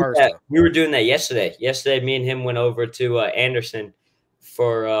 Yeah, we did that. We were doing that yesterday. Yesterday, me and him went over to Anderson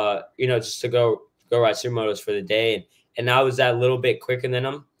for, you know, just to go ride supermotos for the day. and I was that little bit quicker than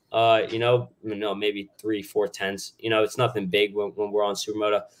him. Maybe 3-4 tenths. It's nothing big when we're on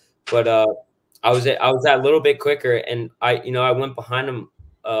supermoto, but I was that little bit quicker, and I went behind him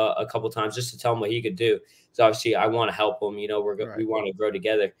a couple times just to tell him what he could do. So obviously I want to help him. We want to grow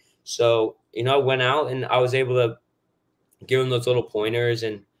together. So I went out and I was able to give him those little pointers,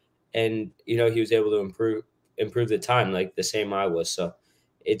 and he was able to improve the time like the same I was. So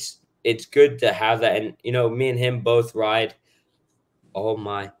it's good to have that, and me and him both ride. Oh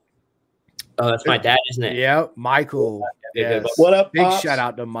my. That's my dad, isn't it? Yeah, Michael. Yes. What up, Big Pops? shout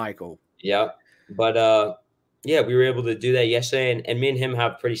out to Michael. Yeah. But yeah, we were able to do that yesterday, and me and him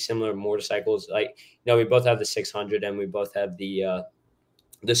have pretty similar motorcycles. Like, we both have the 600 and we both have the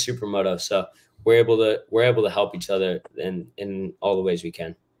supermoto. So we're able to help each other in all the ways we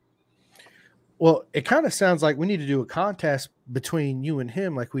can. Well, it kind of sounds like we need to do a contest between you and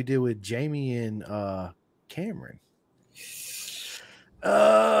him, like we did with Jamie and Cameron. Look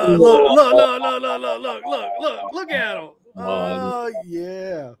at him. Oh,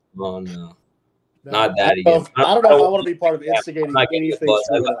 yeah. Oh, no. Not that again. I don't know if I want to be part of instigating anything.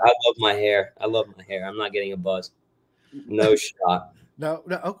 I love my hair. I'm not getting a buzz. No shot. No.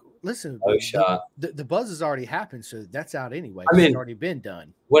 Oh, listen. No shot. The buzz has already happened, so that's out anyway. It's already been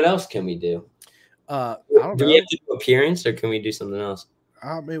done. What else can we do? I don't know. Do we have to do appearance, or can we do something else?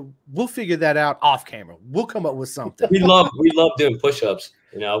 I mean, we'll figure that out off camera. We'll come up with something. We love doing push-ups.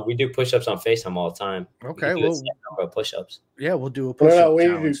 We do push-ups on FaceTime all the time. Okay, well, number of push-ups. Yeah, we'll do a push-up. No, we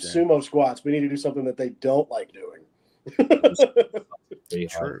need to do sumo squats. We need to do something that they don't like doing. Pretty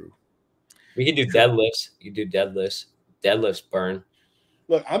hard. We can do deadlifts. You can do deadlifts. Deadlifts burn.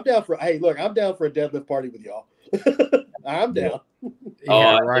 Look, I'm down for a deadlift party with y'all. I'm down.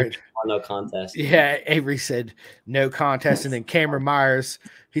 Yeah, right. No contest. Yeah, Avery said no contest, and then Cameron Myers,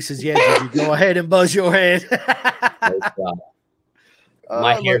 he says, "Yeah, did you go ahead and buzz your head?"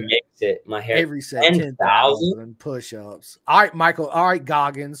 My hair makes it. My hair. Avery said 10,000 push-ups. All right, Michael. All right,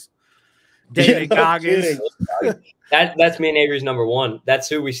 Goggins. David Goggins. That's me and Avery's number one. That's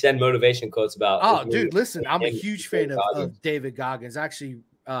who we send motivation quotes about. Oh, dude, listen, I'm a huge fan of David Goggins. I actually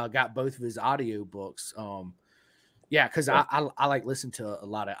got both of his audio books. Yeah, because I like listen to a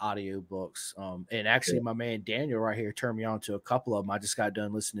lot of audio books. And actually, my man Daniel right here turned me on to a couple of them. I just got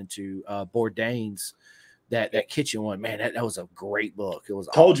done listening to Bourdain's that kitchen one. Man, that was a great book. It was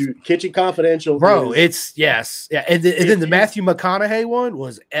awesome. You, Kitchen Confidential, bro. It's yes, yeah. And then the Matthew McConaughey one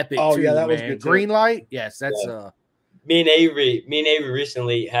was epic. Oh too, yeah, that man. was good. Green Light, yes, that's Me and Avery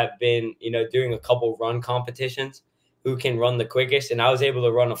recently have been doing a couple run competitions. Who can run the quickest? And I was able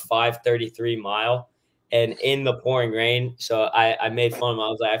to run a 5:33 mile. And in the pouring rain, so I made fun of him. I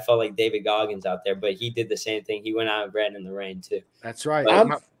was like, I felt like David Goggins out there, but he did the same thing. He went out and ran in the rain too. That's right.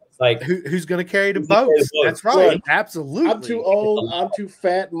 Like who's going to carry the boats? That's right. Look, absolutely. I'm too old. I'm too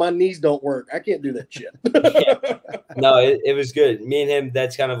fat. My knees don't work. I can't do that shit. No, it was good. Me and him.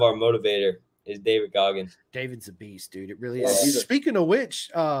 That's kind of our motivator. Is David Goggins. David's a beast, dude. It really is. Speaking of which,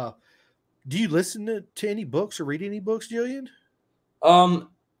 do you listen to any books or read any books, Julian?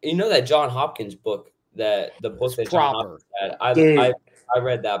 That John Hopkins book. The book that John Hopkins had. I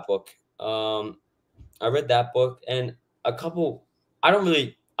read that book. I read that book and a couple.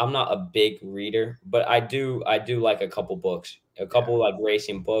 I'm not a big reader, but I do like a couple books, like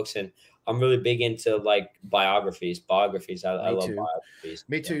racing books, and I'm really big into like biographies. I love biographies.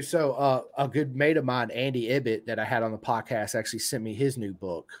 Me too. So a good mate of mine, Andy Ibbett, that I had on the podcast, actually sent me his new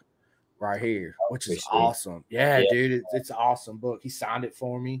book right here, which is awesome. Yeah, dude, it's an awesome book. He signed it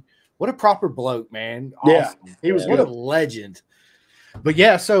for me. What a proper bloke, man. Awesome. Yeah, he was what a legend. But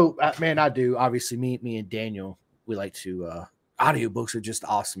yeah, so man, I do. Obviously, me and Daniel, we like to audiobooks are just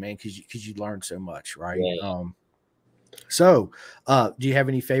awesome, man, because you learn so much, right? Yeah. So do you have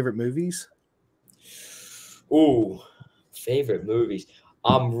any favorite movies? Ooh, favorite movies.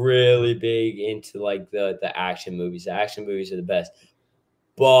 I'm really big into like the action movies. The action movies are the best.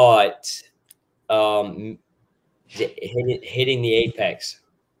 But hitting the apex.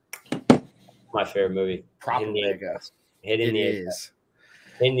 My favorite movie. Hitting the apex. Hitting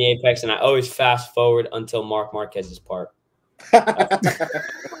the apex, and I always fast forward until Mark Marquez's part.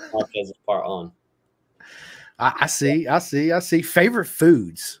 Marquez's part on. I see. Favorite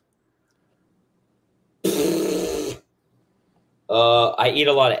foods. I eat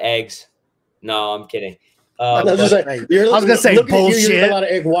a lot of eggs. No, I'm kidding. I was gonna say bullshit. You eat a lot of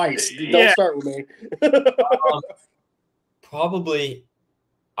egg whites. Don't start with me. Probably.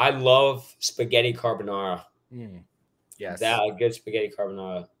 I love spaghetti carbonara. Yes. That a good spaghetti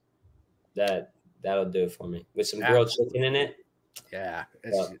carbonara. That'll do it for me. With some grilled chicken in it. Yeah.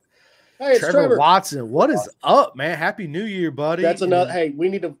 Hey, it's Trevor Watson. What is up, man? Happy New Year, buddy. That's another. Hey, we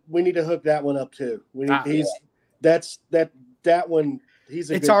need to hook that one up too. We need. That one.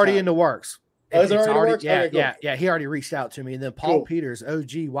 It's already in the works. Oh, is it already in the works? Yeah, Okay, cool. yeah. He already reached out to me. And then Paul Peters,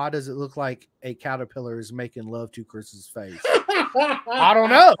 OG, why does it look like a caterpillar is making love to Chris's face? I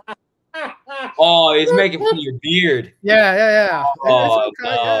don't know. Oh, he's making fun of your beard. Yeah. Oh, it's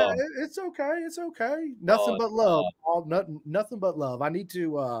okay. no. Yeah, it's okay. It's okay. Nothing but love. Nothing but love. I need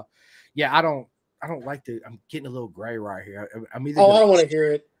to. I don't like to. I'm getting a little gray right here. I'm either. I don't want to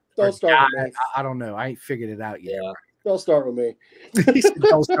hear it. Don't start with me. I don't know. I ain't figured it out yet. Yeah. Don't start with me.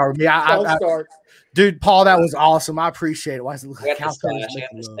 Don't start with me. Don't start. Dude, Paul, that was awesome. I appreciate it. Why does it look I got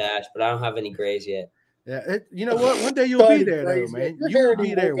the stash, but I don't have any grays yet. Yeah, you know what? One day you'll be there, though, man. You'll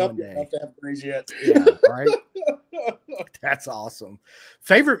be there one day. Have to have grays yet. Yeah, right. That's awesome.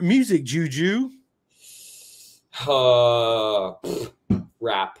 Favorite music, Juju?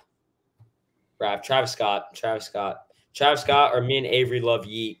 Rap. Travis Scott, or me and Avery love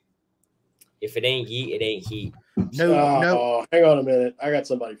Yeet. If it ain't Yeet, it ain't Heat. No. Hang on a minute. I got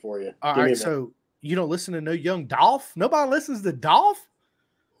somebody for you. All right, so you don't listen to no Young Dolph? Nobody listens to Dolph?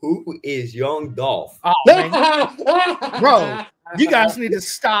 Who is Young Dolph? Oh, man. Bro, you guys need to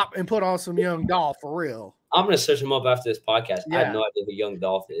stop and put on some Young Dolph for real. I'm gonna search him up after this podcast. Yeah. I have no idea who Young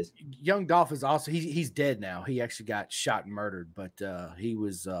Dolph is. Young Dolph is also he's dead now. He actually got shot and murdered, but he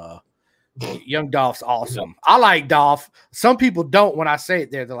was Young Dolph's awesome. I like Dolph. Some people don't. When I say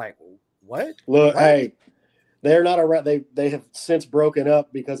it, they're like, "What?" Look, what? Hey, they're not around. They have since broken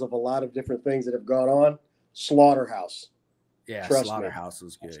up because of a lot of different things that have gone on. Slaughterhouse. Yeah, Trust Slaughterhouse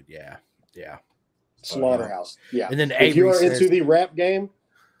was good. Yeah. Slaughterhouse. Yeah. And then if you are into the rap game,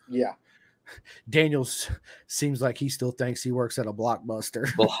 yeah. Daniels seems like he still thinks he works at a Blockbuster.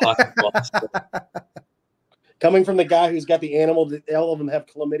 Coming from the guy who's got the animal that all of them have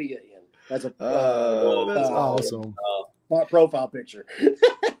chlamydia in. That's that's awesome. Profile picture.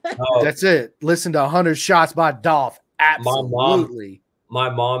 That's it. Listen to 100 Shots by Dolph. Absolutely. My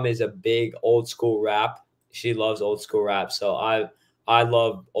mom is a big old school rap. She loves old school rap. So I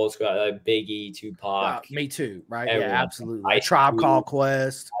love old school, like Biggie, Tupac. Me too, right? Everyone. Yeah, absolutely. Tribe Called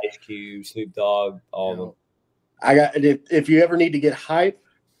Quest, Ice Cube, Snoop Dogg, all of them. I got. If you ever need to get hype,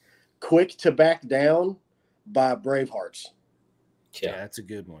 Quick to Back Down by Bravehearts. Yeah, that's a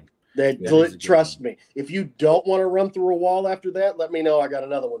good one. Trust me. If you don't want to run through a wall after that, let me know. I got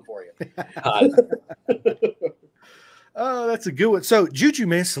another one for you. Oh, that's a good one. So, Juju,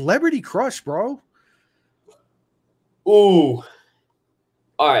 man, celebrity crush, bro. Ooh.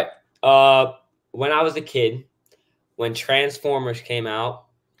 All right. When I was a kid, when Transformers came out,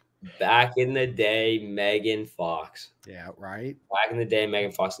 back in the day, Megan Fox. Yeah, right. Back in the day,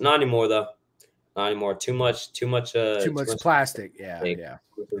 Megan Fox. Not anymore, though. Not anymore. Too much plastic. Yeah.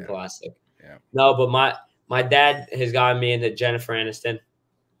 Plastic. Yeah. No, but my dad has gotten me into Jennifer Aniston,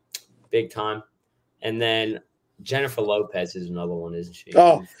 big time, and then Jennifer Lopez is another one, isn't she?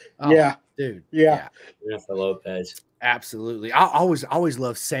 Oh yeah, dude. Yeah. Jennifer Lopez. Absolutely. I always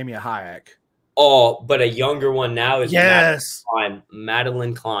loved Samia Hayek. Oh, but a younger one now is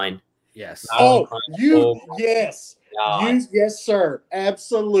Madeline Klein. Yes. Yes. Yes, sir.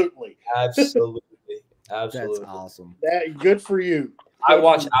 Absolutely. That's awesome. Good for you. I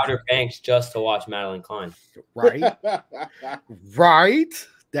watch Outer Banks just to watch Madeline Klein. Right. Right.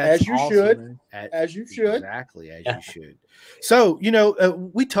 That's as you awesome, should. As you should. Exactly as you should. So,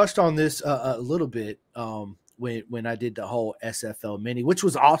 we touched on this a little bit when I did the whole SFL mini, which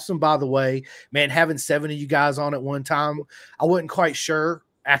was awesome, by the way. Man, having 7 of you guys on at one time, I wasn't quite sure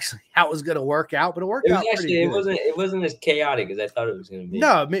actually how it was going to work out, but it worked out pretty good. It wasn't as chaotic as I thought it was going to be.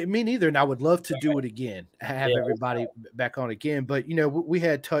 No, me neither, and I would love to do it again, have everybody back on again. But we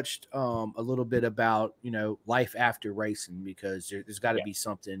had touched a little bit about life after racing, because there's got to be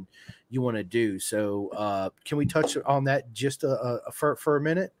something you want to do. So can we touch on that just for a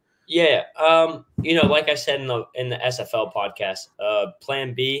minute? Yeah, like I said in the SFL podcast,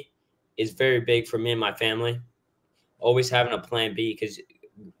 Plan B is very big for me and my family. Always having a Plan B, because,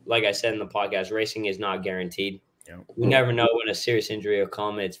 like I said in the podcast, racing is not guaranteed. Yeah. You never know when a serious injury will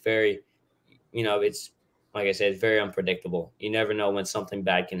come. It's very, it's like I said, it's very unpredictable. You never know when something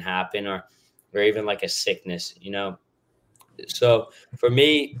bad can happen, or even like a sickness. So for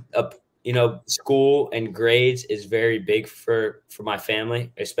me, school and grades is very big for my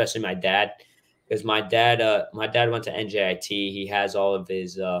family, especially my dad, because my dad went to NJIT. He has all of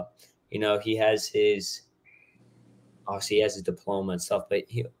his, he has his. Obviously, he has his diploma and stuff, but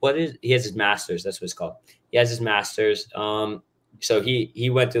he has his master's. That's what it's called. He has his master's. So he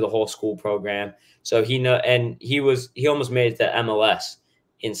went through the whole school program. So he almost made it to MLS.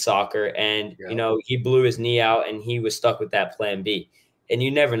 in soccer, and you know, he blew his knee out, and he was stuck with that plan B. And you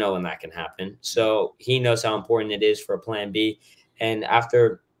never know when that can happen. So he knows how important it is for a plan B. And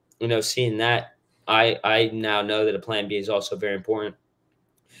after, you know, seeing that, I now know that a plan B is also very important.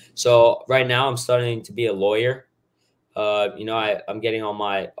 So right now I'm studying to be a lawyer. You know, I'm getting all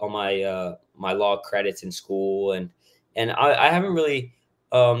my my law credits in school, and I haven't really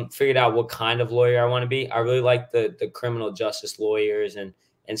figured out what kind of lawyer I want to be. I really like the criminal justice lawyers and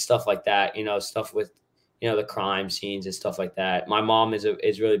stuff like that. You know, stuff with, you know, the crime scenes and stuff like that. My mom is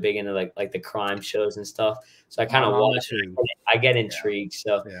really big into like the crime shows and stuff. So I kind of watch it. I get intrigued.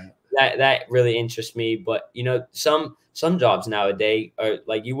 So that really interests me. But you know, some jobs nowadays are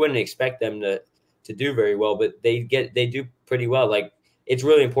like, you wouldn't expect them to do very well, but they do pretty well. Like, it's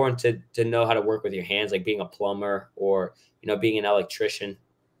really important to know how to work with your hands, like being a plumber or, you know, being an electrician,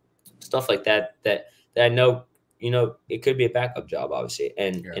 stuff like that I know, you know, it could be a backup job, obviously,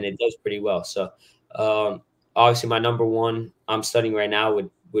 and it does pretty well. So obviously my number one I'm studying right now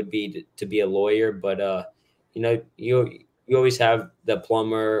would be to be a lawyer, but you know, you always have the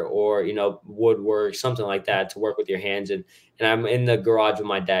plumber or, you know, woodwork, something like that, to work with your hands. And I'm in the garage with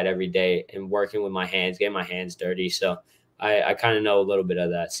my dad every day and working with my hands, getting my hands dirty. So I kind of know a little bit of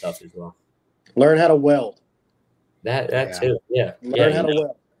that stuff as well. Learn how to weld. That too. Yeah. Learn how to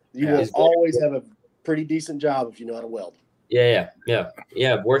weld. You will always have a pretty decent job if you know how to weld. Yeah.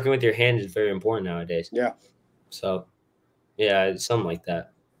 Working with your hands is very important nowadays. Yeah. So, yeah, it's something like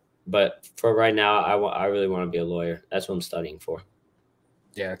that. But for right now, I really want to be a lawyer. That's what I'm studying for.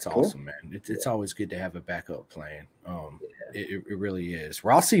 Yeah, it's awesome, man. It's always good to have a backup plan. It really is.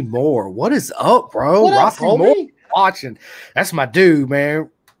 Rossi Moore, what is up, bro? What Rossi up, Moore watching. That's my dude, man.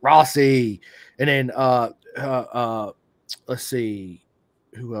 Rossi. And then let's see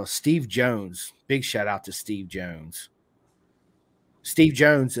who else. Steve Jones. Big shout out to Steve Jones. Steve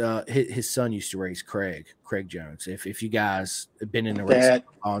Jones, his son used to race Craig Jones. If you guys have been in the race a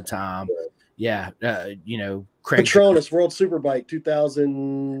long time, you know, Craig Patronus World Superbike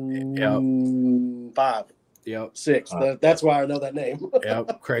 2005. Yep. 6. That's why I know that name.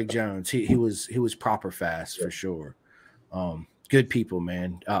 Yep. Craig Jones. He was proper fast for sure. Good people,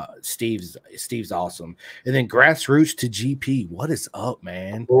 man. Steve's awesome. And then grassroots to GP. What is up,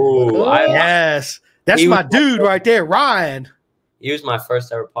 man? Yes. That's my dude right there, Ryan. He was my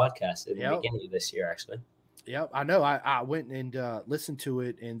first ever podcast in the beginning of this year, actually. Yep, I know. I went and listened to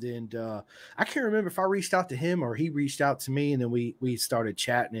it, and then I can't remember if I reached out to him or he reached out to me, and then we started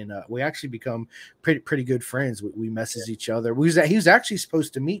chatting, and we actually become pretty good friends. We messaged each other. He was actually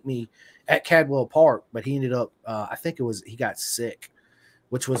supposed to meet me at Cadwell Park, but he ended up I think he got sick,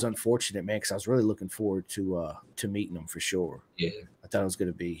 which was unfortunate, man, because I was really looking forward to meeting him for sure. Yeah, I thought it was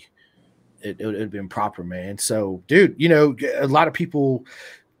going to be. It would have been proper, man. So, dude, you know, a lot of people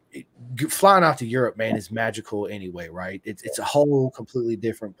flying out to Europe, man, is magical anyway, right? It's a whole completely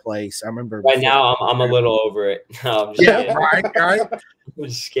different place. I remember right now I'm a little over it. No, I'm just kidding. right. I'm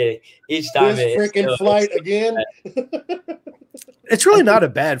just kidding. Each time this freaking flight again. It's really not a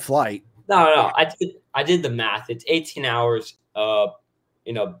bad flight. No. I did the math. It's 18 hours. You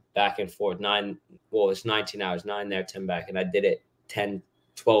know, back and forth. It's 19 hours. 9 there, 10 back, and I did it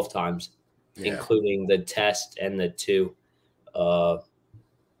 12 times. Including the test and the two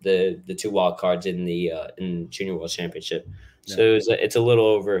wild cards in the Junior World Championship. So it's a little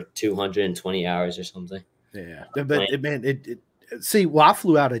over 220 hours or something. Yeah, but man, see, I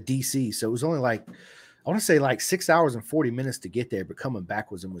flew out of DC, so it was only like, I want to say like 6 hours and 40 minutes to get there, but coming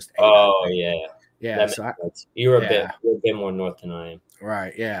back was almost 8 hours. Yeah. So you were a bit more north than I am.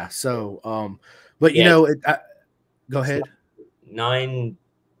 Right. Yeah. So, but you know, go ahead.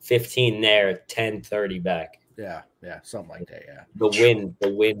 9:15 there, 10:30 back. Yeah, something like that. Yeah,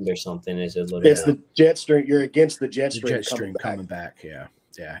 the wind or something is a little. It's the jet stream. You're against the jet stream, coming back. Yeah,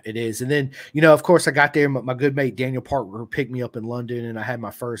 it is. And then, you know, of course, I got there. My good mate Daniel Parker picked me up in London, and I had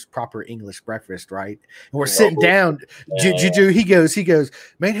my first proper English breakfast. Right, and we're sitting down. Juju, he goes,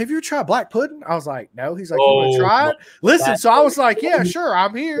 man, have you ever tried black pudding? I was like, no. He's like, you want to try it? Listen, so I was like, yeah, sure,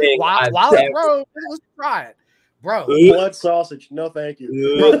 I'm here. While bro, let's try it. Bro, blood sausage. No, thank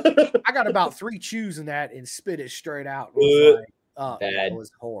you. Bro, I got about 3 chews in that and spit it straight out. It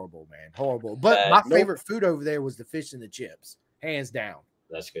was horrible, man. Horrible. But my favorite food over there was the fish and the chips. Hands down.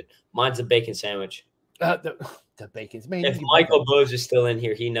 That's good. Mine's a bacon sandwich. The bacon's, man. If Michael Bose is still in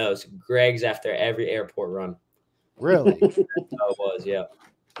here, he knows. Greg's after every airport run. Really? That's how it was, yeah.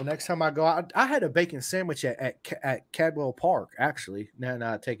 The next time I go out, I had a bacon sandwich at Cadwell Park. Actually, now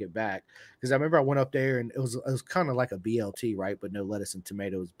I take it back because I remember I went up there and it was kind of like a BLT, right? But no lettuce and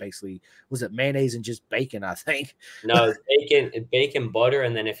tomatoes. Basically, was it mayonnaise and just bacon? I think. No, it's bacon, butter,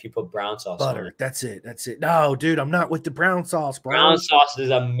 and then if you put brown sauce Butter. on it. That's it. That's it. No, dude, I'm not with the brown sauce, bro. Brown sauce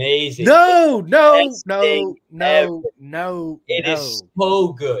is amazing. No. It is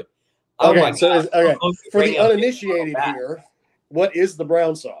so good. Okay, Oh my God. okay. For the uninitiated here, what is the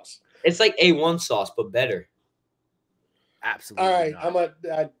brown sauce? It's like A1 sauce, but better. Absolutely. All right,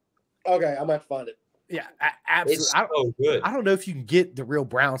 not. I might find it. Yeah, absolutely. It's so good. I don't know if you can get the real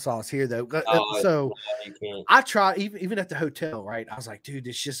brown sauce here though. So no, you can't. I tried even at the hotel, right? I was like, dude,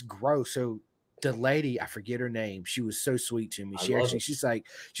 it's just gross. So the lady, I forget her name, she was so sweet to me. She's like,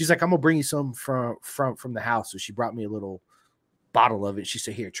 I'm gonna bring you some from the house. So she brought me a little bottle of it. She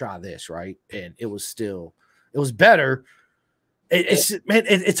said, here, try this, right? And it was better.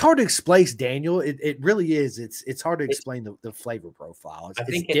 It's hard to explain, Daniel. It really is. It's hard to explain the flavor profile.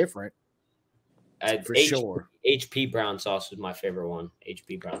 It's different. For sure. HP brown sauce was my favorite one.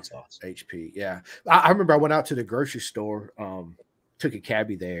 HP brown sauce. HP, yeah. I remember I went out to the grocery store, took a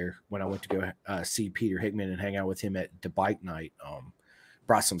cabbie there when I went to go see Peter Hickman and hang out with him at the bike night.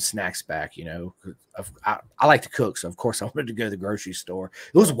 Brought some snacks back, you know. I like to cook, so of course I wanted to go to the grocery store.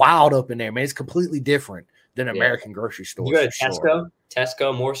 It was wild up in there, man. It's completely different than American grocery stores. You go to Tesco? Sure.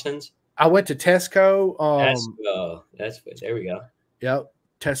 Tesco, Morrison's? I went to Tesco. Tesco. There we go. Yep.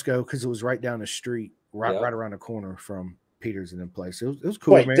 Tesco, because it was right down the street, right around the corner from Peter's and them place. It was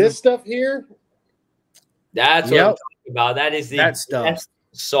cool. Wait, man. This stuff here? That's what I'm talking about. That is the best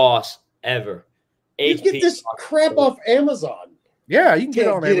sauce ever. You get this crap off Amazon. Yeah, you can get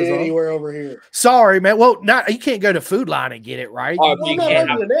it on Amazon. Anywhere over here. Sorry, man. Well, you can't go to Food Line and get it, right? Well, I'm not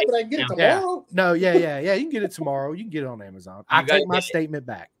arguing that, but I can get it tomorrow. Yeah. No, yeah. You can get it tomorrow. You can get it on Amazon. I take my statement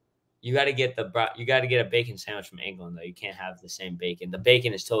back. You got to get a bacon sandwich from England though. You can't have the same bacon. The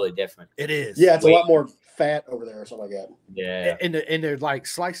bacon is totally different. It is. Yeah, it's a lot more fat over there or something like that. Yeah. And they're like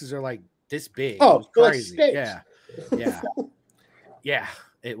slices are like this big. Oh, crazy. Like yeah. Yeah.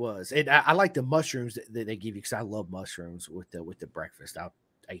 It was. And I like the mushrooms that they give you because I love mushrooms with the breakfast. I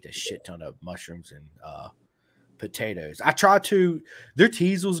ate a shit ton of mushrooms and potatoes. I tried to. Their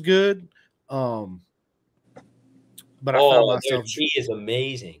teas was good. But I found myself. Their tea is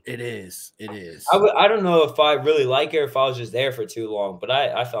amazing. It is. I don't know if I really like it or if I was just there for too long, but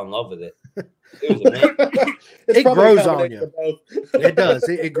I fell in love with it. It was amazing. It grows on you. It does.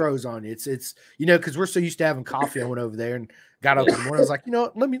 It grows on you. It's because we're so used to having coffee. I went over there and got up in the morning. I was like,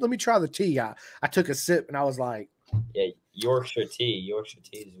 let me try the tea. I took a sip and I was like, yeah, Yorkshire tea. Yorkshire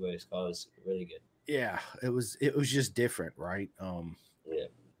tea is what it's called. It's really good. Yeah, it was just different, right? Yeah.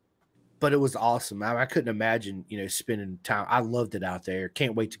 But it was awesome. I couldn't imagine, spending time. I loved it out there.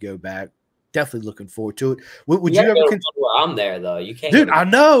 Can't wait to go back. Definitely looking forward to it. Would you ever where I'm there though? You can't. Dude, I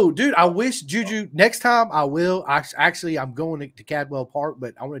know, dude. I wish Juju next time I will. I'm going to Cadwell Park,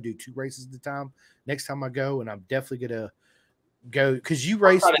 but I want to do 2 races at a time next time I go, and I'm definitely gonna go because you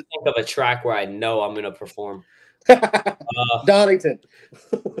race. I'm trying to think of a track where I know I'm gonna perform. Donington.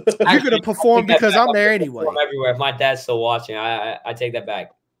 You're gonna perform because I'm there anyway. Everywhere. If my dad's still watching, I take that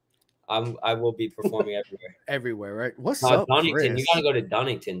back. I will be performing everywhere. Everywhere, right? What's up, Donington? Chris? You gotta go to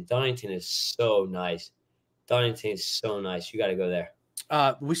Donington. Donington is so nice. Donington is so nice. You gotta go there.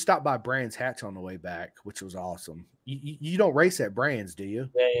 We stopped by Brands Hatch on the way back, which was awesome. You don't race at Brands, do you?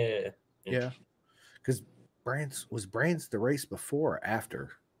 Yeah. Because Brands the race before or after?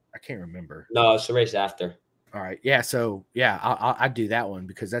 I can't remember. No, it's the race after. All right. Yeah. So I do that one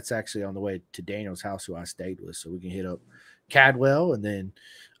because that's actually on the way to Daniel's house, who I stayed with, so we can hit up Cadwell and then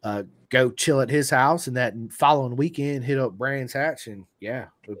go chill at his house, and that following weekend hit up Brands Hatch, and it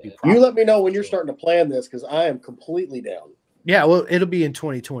would be. You let me know when you're starting to plan this because I am completely down. Yeah, well, it'll be in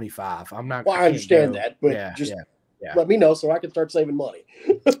 2025. I'm not. Well, I understand that, but let me know so I can start saving money.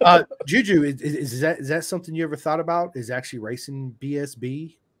 Juju, is that something you ever thought about? Is actually racing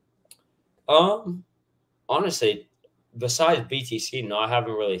BSB? Honestly, besides BTC, no, I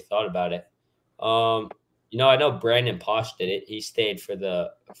haven't really thought about it. I know Brandon Posh did it. He stayed for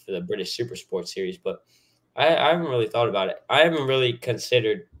the British Super Sports Series, but I haven't really thought about it. I haven't really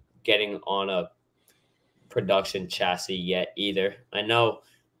considered getting on a production chassis yet either. I know,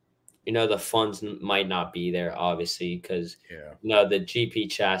 the funds might not be there, obviously, because the GP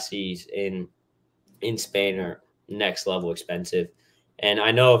chassis in Spain are next level expensive. And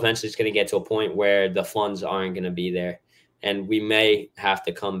I know eventually it's going to get to a point where the funds aren't going to be there, and we may have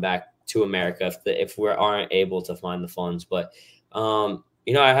to come back to America if we aren't able to find the funds. But I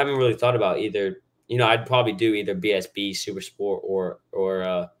haven't really thought about either I'd probably do either BSB Super Sport or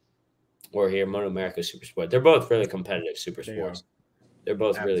here Moto America Super Sport. They're both really competitive super sports. They're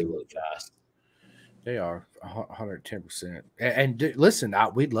both really, really fast. They are 110%. And listen,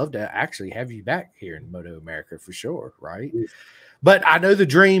 we'd love to actually have you back here in Moto America for sure, right? But I know the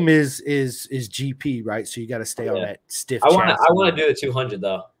dream is GP, right? So you got to stay on that stiff. I want to do the 200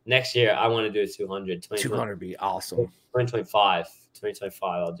 though. Next year, I want to do a 200. 200 be awesome. 2025,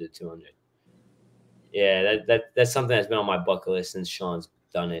 I'll do 200. Yeah, that's something that's been on my bucket list since Sean's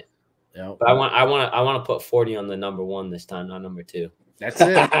done it. Yep. But I want to put 40 on the number 1 this time, not number 2. That's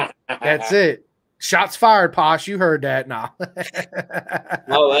it. That's it. Shots fired, Posh. You heard that. Nah.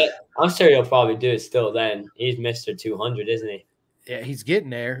 I'm sure he'll probably do it still then. He's Mr. 200, isn't he? Yeah, he's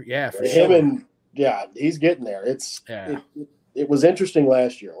getting there. Yeah, for him sure. And he's getting there. It was interesting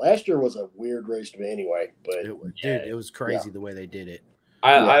last year. Last year was a weird race to me anyway. But it was crazy the way they did it.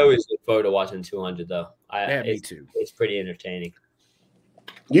 I always look forward to watching 200 though. Me too. It's pretty entertaining.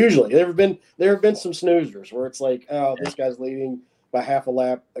 Usually, there have been some snoozers where it's like, oh, this guy's leading by half a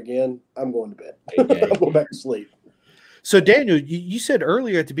lap again. I'm going to bed. I'm going back to sleep. So, Daniel, you said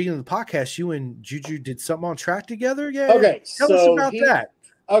earlier at the beginning of the podcast, you and Juju did something on track together. Yeah. Okay. Tell us about that.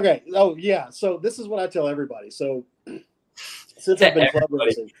 Okay. Oh, yeah. So this is what I tell everybody. So since I've been club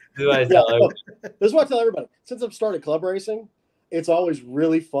racing, this is what I tell everybody. Since I've started club racing, it's always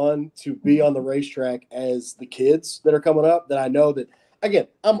really fun to be on the racetrack as the kids that are coming up that I know that, again,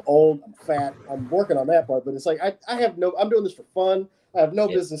 I'm old, I'm fat, I'm working on that part, but it's like I'm doing this for fun. I have no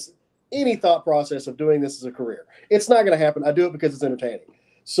business, any thought process of doing this as a career. It's not going to happen. I do it because it's entertaining.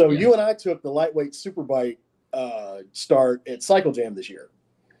 So you and I took the lightweight superbike start at Cycle Jam this year.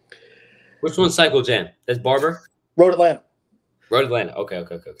 Which one's Cycle Jam? That's Barber? Road Atlanta. Okay.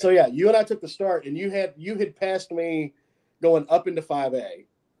 So yeah, you and I took the start, and you had passed me going up into 5A,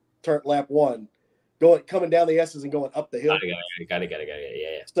 lap 1. Coming down the S's and going up the hill. Got it.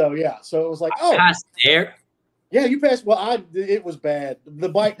 Yeah. So it was like, passed there. Yeah, you passed. Well, it was bad.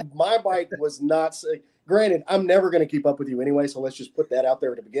 My bike was not. Granted, I'm never going to keep up with you anyway, so let's just put that out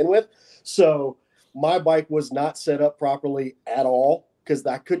there to begin with. So my bike was not set up properly at all because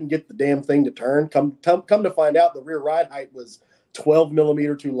I couldn't get the damn thing to turn. Come to find out, the rear ride height was 12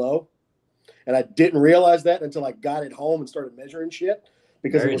 millimeter too low, and I didn't realize that until I got it home and started measuring shit.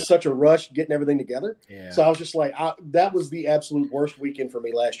 Because it was such a rush getting everything together. Yeah. So I was just like, that was the absolute worst weekend for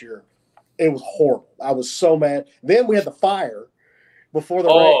me last year. It was horrible. I was so mad. Then we had the fire before the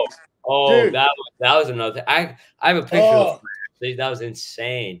race. Oh, dude, that was another thing. I have a picture of the fire. That was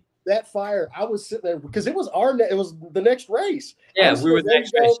insane. That fire, I was sitting there because it was the next race. Yeah, we were the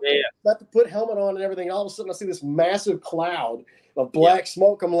next race. Yeah. About to put helmet on and everything. All of a sudden, I see this massive cloud of black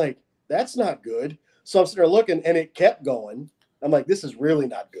smoke. I'm like, that's not good. So I'm sitting there looking, and it kept going. I'm like, this is really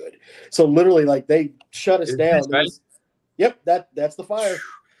not good. So literally, like, they shut us down. Right? Yep, that's the fire.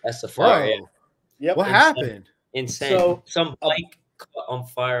 That's the fire. Yeah. Yep. What happened? Insane. So some bike caught on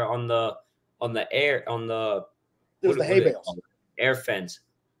fire on the air on the. It was the hay bales. Air fence.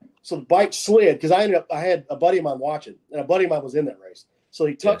 So the bike slid because I had a buddy of mine watching, and a buddy of mine was in that race. So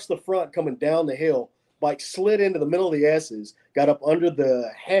he tucks the front coming down the hill. Bike slid into the middle of the S's, got up under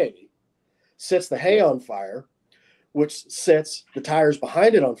the hay, sets the hay on fire, which sets the tires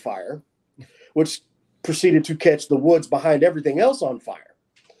behind it on fire, which proceeded to catch the woods behind everything else on fire.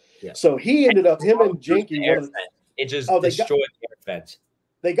 Yeah. So he ended up, him and Jinky. It just destroyed the air fence.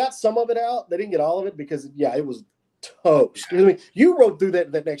 They got some of it out. They didn't get all of it because, it was toast. I mean, you rode through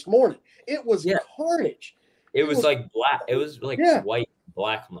that next morning. It was carnage. It was like black. It was like white and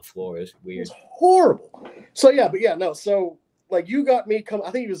black on the floor. It was weird. It was horrible. So, no. So, like, you got me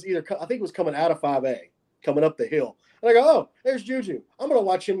I think it was coming out of 5A, coming up the hill. And I go, oh, there's Juju. I'm going to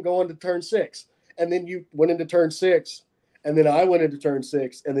watch him go into turn 6. And then you went into turn 6. And then I went into turn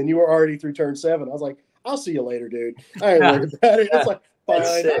 6. And then you were already through turn 7. I was like, I'll see you later, dude. I ain't worried about it. It's like, fine.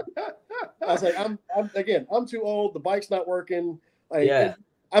 I was like, I'm too old. The bike's not working.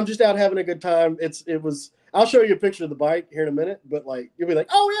 I'm just out having a good time. I'll show you a picture of the bike here in a minute. But, like, you'll be like,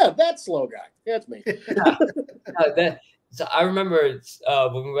 oh, yeah, that slow guy. Yeah, it's me. So I remember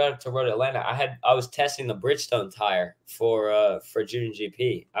when we went up to Road Atlanta, I was testing the Bridgestone tire for Julian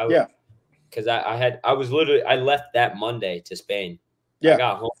GP. Because I left that Monday to Spain. I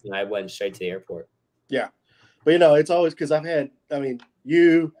got home and I went straight to the airport. Yeah, but it's always because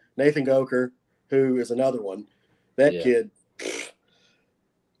you, Nathan Goker, who is another one. That kid.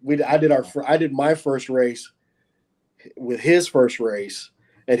 I did my first race with his first race,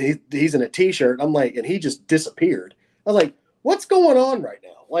 and he's in a t-shirt. I'm like, and he just disappeared. I was like, what's going on right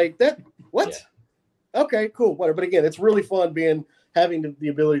now? Like that, what? Yeah. Okay, cool, whatever. But again, it's really fun being having the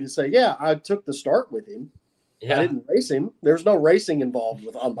ability to say, yeah, I took the start with him. Yeah. I didn't race him. There's no racing involved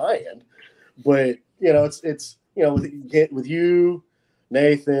on my end, but it's with you,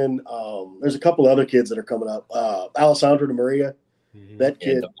 Nathan. There's a couple other kids that are coming up. Alessandro De Maria, that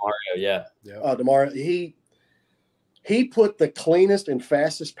kid. Demario, Demario. He put the cleanest and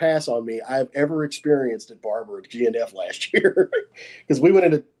fastest pass on me I've ever experienced at Barber at GNF last year, because we went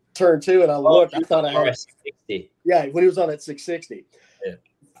into turn 2 and I looked. I thought I had 660. Yeah, when he was on that 660. Yeah.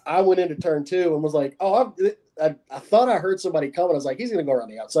 I went into turn 2 and was like, oh, I thought I heard somebody coming. I was like, he's going to go around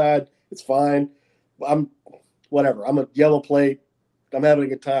the outside. It's fine. I'm a yellow plate. I'm having a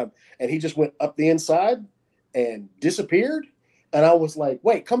good time. And he just went up the inside and disappeared. And I was like,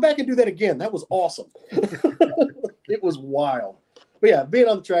 wait, come back and do that again. That was awesome. It was wild. But yeah, being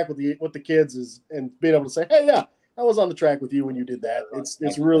on the track with the kids and being able to say, hey, yeah, I was on the track with you when you did that.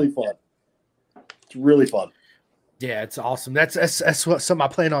 It's really fun. It's really fun. Yeah, it's awesome. That's what something I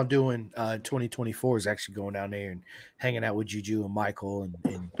plan on doing 2024 is actually going down there and hanging out with Juju and Michael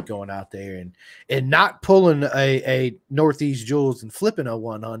and going out there and not pulling a Northeast Jules and flipping a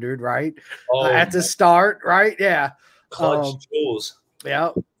 100, right? At the start, right? Yeah. Clutch Jules. Yeah.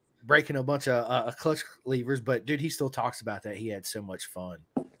 Breaking a bunch of clutch levers, but dude, he still talks about that. He had so much fun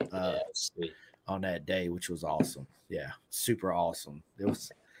on that day, which was awesome. Yeah, super awesome. It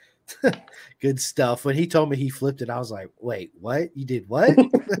was good stuff. When he told me he flipped it, I was like, wait, what? You did what?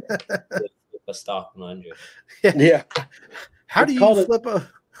 A stock 100. Yeah. How do you flip a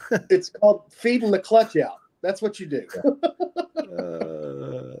it's called feeding the clutch out. That's what you do.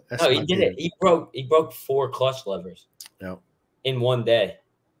 No, he did it. He broke 4 clutch levers. Yep. In one day.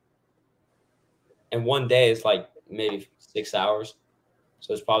 And one day is like maybe 6 hours.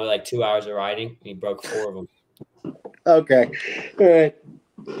 So it's probably like 2 hours of riding. And he broke 4 of them. Okay. All right.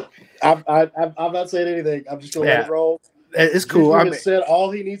 I'm not saying anything. I'm just going to let it roll. It's cool. I said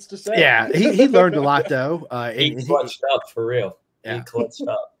all he needs to say. Yeah, he learned a lot, though. He clutched up for real. Yeah. He clutched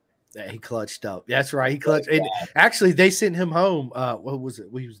up. Yeah, he clutched up. That's right. He clutched. And actually, they sent him home. What was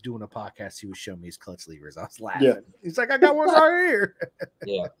it? We was doing a podcast. He was showing me his clutch levers. I was laughing. Yeah. He's like, I got one right here.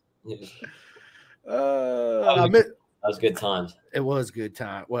 Yeah. That was good times. It was good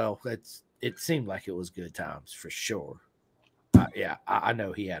time. Well, it seemed like it was good times for sure. Yeah, I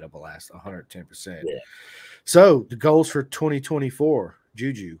know he had a blast, 110%. Yeah. So the goals for 2024,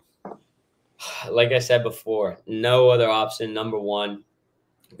 Juju. Like I said before, no other option. Number one,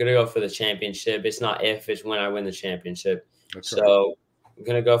 I'm gonna go for the championship. It's not if, it's when I win the championship. That's so right. I'm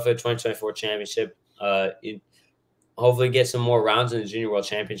gonna go for the 2024 championship. Hopefully get some more rounds in the Junior World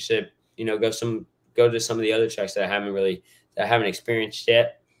Championship. Go to some of the other tracks that I haven't experienced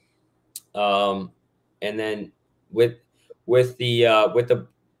yet. And then with the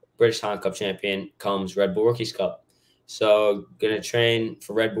British Talent Cup champion comes Red Bull Rookies Cup. So gonna train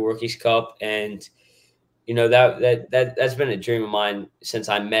for Red Bull Rookies Cup, and that's been a dream of mine since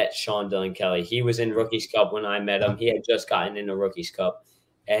I met Sean Dillon Kelly. He was in Rookies Cup when I met him. He had just gotten into Rookies Cup,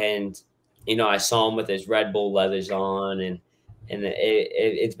 and I saw him with his Red Bull leathers on, and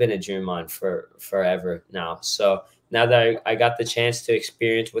it's been a dream of mine for forever now. So now that I got the chance to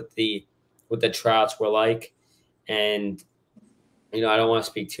experience what the tryouts were like, and I don't want to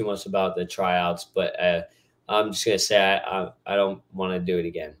speak too much about the tryouts, but I'm just gonna say I don't want to do it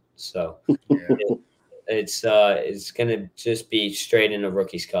again. So it's gonna just be straight into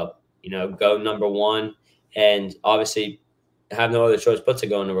Rookies Cup. Go number one, and obviously have no other choice but to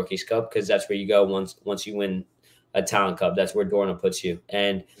go into Rookies Cup, because that's where you go once you win a Talent Cup. That's where Dorna puts you.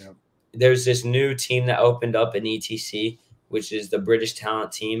 And there's this new team that opened up in ETC, which is the British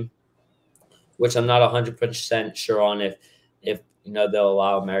Talent Team, which I'm not 100% sure on if they'll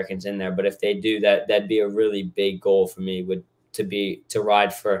allow Americans in there. But if they do, that'd be a really big goal for me, to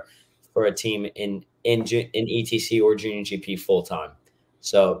ride for a team in ETC or Junior GP full time.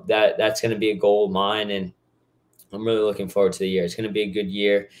 So that's going to be a goal of mine, and I'm really looking forward to the year. It's going to be a good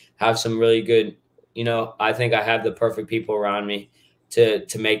year. Have some really good, I think I have the perfect people around me to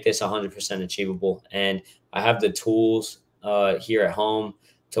make this 100% achievable. And I have the tools here at home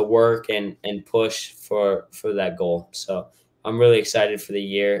to work and push for that goal. So I'm really excited for the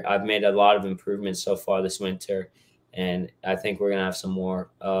year. I've made a lot of improvements so far this winter, and I think we're going to have some more,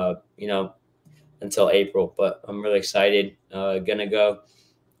 until April. But I'm really excited. Going to go,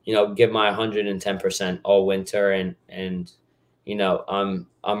 give my 110% all winter, and I'm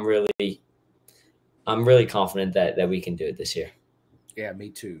really confident that we can do it this year. Yeah, me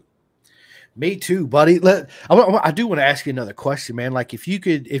too. Me too, buddy. I do want to ask you another question, man. Like, if you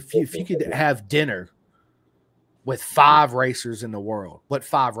could have dinner with 5 racers in the world, what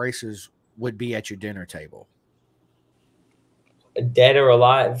 5 racers would be at your dinner table? dead or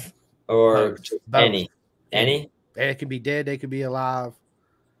alive, or Both. just Both. any? Any? They could be dead. They could be alive.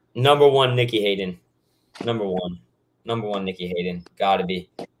 Number one, Nikki Hayden. Number one, Nikki Hayden. Gotta be.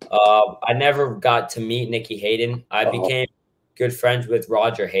 I never got to meet Nikki Hayden. I became good friends with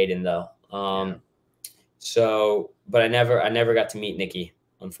Roger Hayden though. So, but I never got to meet Nikki,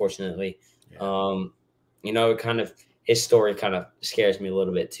 unfortunately. Yeah. You know, his story kind of scares me a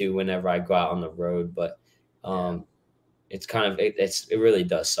little bit too whenever I go out on the road, but it's it really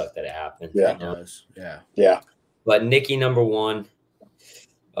does suck that it happened. Yeah. It does. Yeah. Yeah. But Nikki, number one.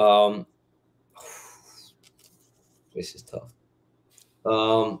 This is tough.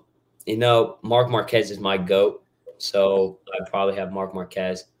 You know, Mark Marquez is my GOAT, so I probably have Mark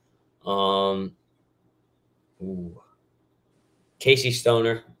Marquez. Casey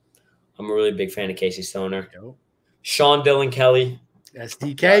Stoner. I'm a really big fan of Casey Stoner. Yo. Sean Dillon Kelly.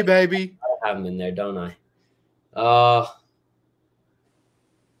 SDK, baby. I have him in there, don't I?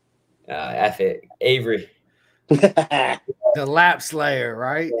 F it. Avery. The lap slayer,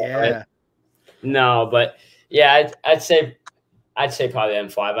 right? Yeah. No, but yeah, I'd say probably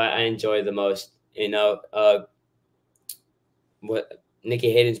M5. I enjoy the most. You know, what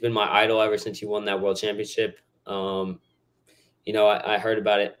Nikki Hayden's been my idol ever since he won that world championship. You know, I heard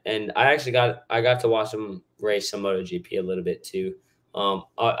about it, and I got to watch him race some MotoGP a little bit too.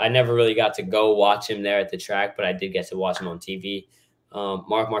 I never really got to go watch him there at the track, but I did get to watch him on TV.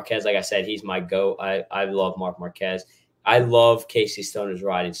 Mark Marquez, like I said, he's my GOAT. I love Mark Marquez. I love Casey Stoner's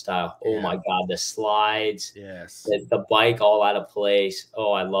riding style. Oh my God, the slides, yes, the bike all out of place.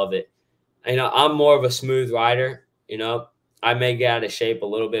 Oh, I love it. You know, I'm more of a smooth rider. You know, I may get out of shape a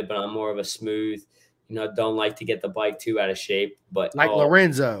little bit, but I'm more of a smooth. You know, don't like to get the bike too out of shape. But like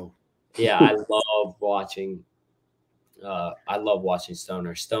Lorenzo. Yeah, I love watching. I love watching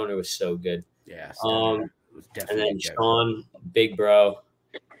Stoner. Stoner was so good. Yeah. And then Sean, big bro,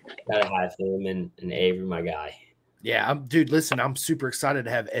 gotta have him, and Avery, my guy. Yeah, dude. Listen, I'm super excited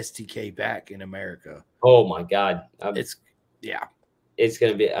to have STK back in America. Oh my God, it's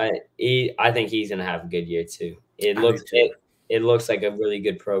gonna be. I think he's gonna have a good year too. It looks like a really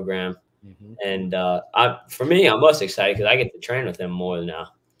good program, and for me, I'm most excited because I get to train with him more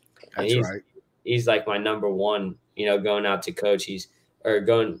now. That's right. He's like my number one. You know, going out to coach,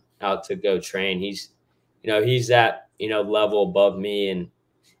 going out to go train. He's that level above me and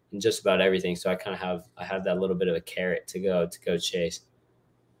just about everything. So I have that little bit of a carrot to go chase.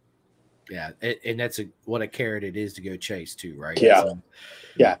 Yeah, and that's what a carrot it is to go chase too, right?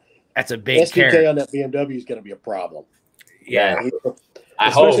 Yeah, that's a big SDK carrot. on that BMW is going to be a problem. Yeah,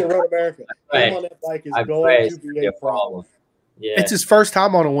 especially in Road America. Him on that bike is going to be a problem. Yeah, it's his first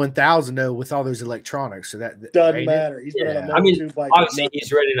time on a 1000 though, with all those electronics. So that doesn't matter. He's been on a Moto2 bike. Obviously,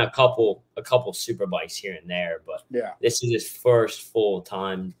 he's ridden a couple super bikes here and there, but this is his first full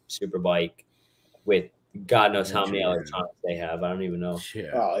time super bike with God knows how many electronics they have. I don't even know.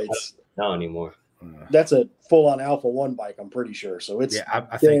 It's not anymore. That's a full on Alpha 1 bike. I'm pretty sure. So it's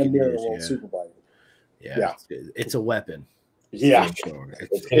I think damn near a little super bike. Yeah, it's a weapon. Yeah, sure.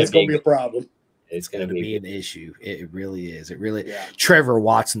 It's going to be a problem. It's going to be an issue. It really is. It really. Yeah. Trevor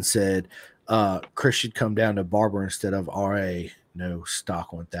Watson said, "Chris should come down to Barber instead of RA. No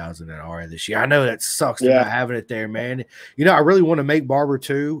stock 1000 at RA this year." I know that sucks not having it there, man. You know, I really want to make Barber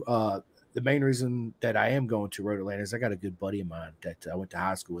too. The main reason that I am going to Road Atlanta is I got a good buddy of mine that I went to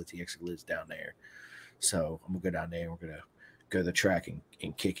high school with. He actually lives down there, so I'm gonna go down there and we're gonna go to the track and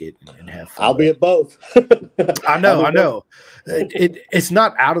kick it and have fun. I'll be at both. I know. It's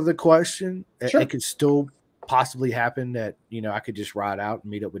not out of the question. Sure. It could still possibly happen that I could just ride out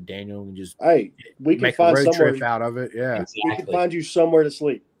and meet up with Daniel and just we can make find a road somewhere trip out of it. Yeah, exactly. We can find you somewhere to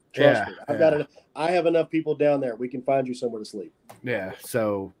sleep. Trust me. I have enough people down there. We can find you somewhere to sleep. Yeah.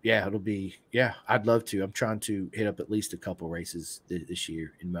 So it'll be I'd love to. I'm trying to hit up at least a couple races this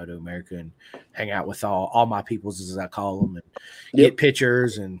year in Moto America and hang out with all my peoples, as I call them, and get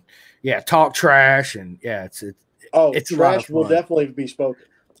pictures and talk trash and it's trash will definitely be spoken.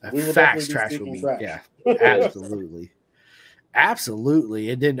 We will Facts definitely trash will be trash.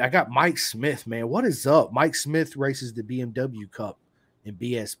 absolutely. And then I got Mike Smith, man. What is up? Mike Smith races the BMW Cup in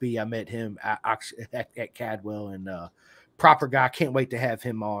BSB. I met him at Cadwell, and proper guy. Can't wait to have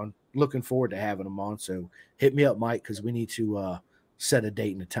him on. Looking forward to having him on. So hit me up, Mike, because we need to set a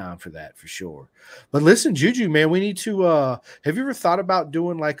date and a time for that for sure. But listen, Juju, man, we need to have you ever thought about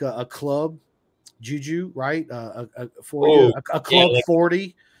doing like a club, Juju, right? A club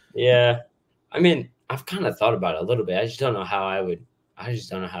 40. Yeah. I mean, I've kind of thought about it a little bit. I just don't know how I would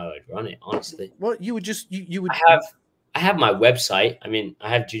run it, honestly. Well, you would I have my website. I mean, I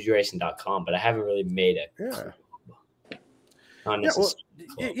have jujuracing.com, but I haven't really made it. Yeah. Not Yeah, well,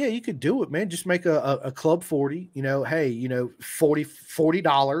 necessarily. yeah, you could do it, man. Just make a club 40, hey,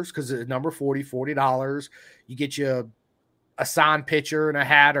 $40 because the number $40. You get you a signed picture and a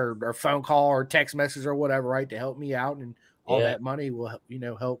hat or phone call or text message or whatever, right, to help me out, and all that money will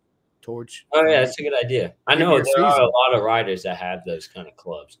help towards. Oh yeah, that's a good idea. I know there are a lot of riders that have those kind of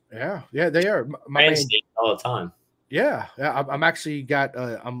clubs. Yeah, they are. My man, all the time. Yeah, I'm actually got.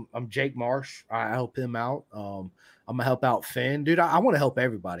 I'm Jake Marsh. I help him out. I'm gonna help out Finn, dude. I want to help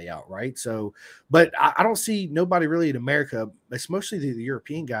everybody out, right? So, but I don't see nobody really in America. It's mostly the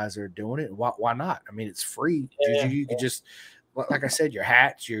European guys that are doing it. Why not? I mean, it's free. You could just, like I said, your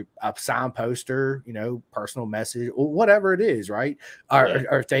hats, your signed poster, personal message, whatever it is, right? Or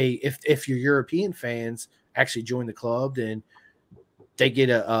if your European fans actually join the club, then they get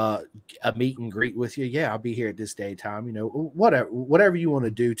a meet and greet with you. Yeah, I'll be here at this day time. Whatever you want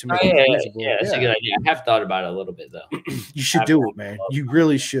to do to make it visible. Yeah, that's a good idea. I have thought about it a little bit though. You should do it, man. You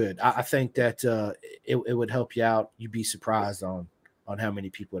really should. I think that it would help you out. You'd be surprised on how many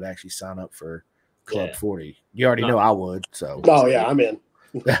people would actually sign up for Club 40. You already know I would. So. Oh yeah, I'm in.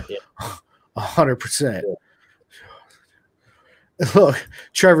 100%. Look,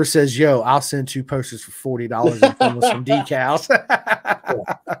 Trevor says, "Yo, I'll send 2 posters for $40 and film with some decals."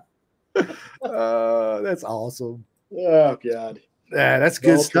 That's awesome. Oh God, yeah, that's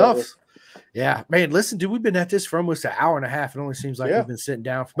good stuff. Trevor. Yeah, man. Listen, dude, we've been at this for almost an hour and a half. It only seems like we've been sitting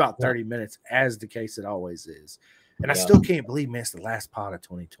down for about 30 minutes, as the case it always is. And I still can't believe, man, it's the last pod of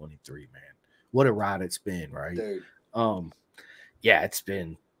 2023, man. What a ride it's been, right? Dude. It's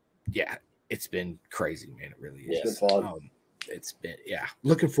been crazy, man. It really is. It's been fun. It's been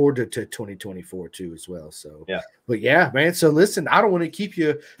looking forward to 2024 too as well. So but man, so listen, I don't want to keep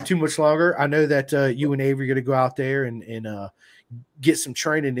you too much longer. I know that you and Avery are going to go out there and get some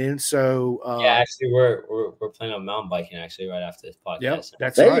training in. So actually we're planning on mountain biking actually right after this podcast. Yep,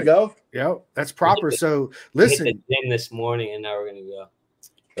 that's there right. You go. Yep, that's proper. So listen, hit the gym this morning and now we're gonna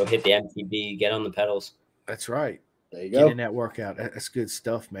go hit the MTB, get on the pedals. That's right. There you go. Get in that workout. That's good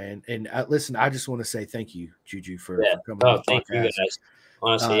stuff, man. And listen, I just want to say thank you, Juju, for coming on the thank you guys.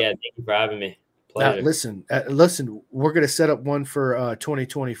 Honestly, thank you for having me. Pleasure. Listen, we're going to set up one for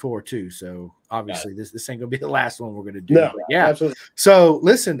 2024 too. So obviously this ain't going to be the last one we're going to do. No, absolutely. So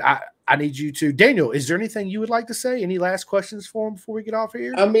listen, I need you to, Daniel, is there anything you would like to say? Any last questions for him before we get off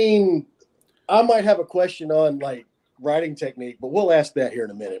here? I mean, I might have a question on like riding technique, but we'll ask that here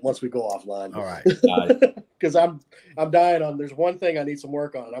in a minute once we go offline. All right. Because I'm dying on. There's one thing I need some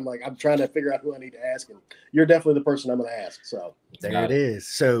work on. I'm trying to figure out who I need to ask, and you're definitely the person I'm going to ask. So there it is.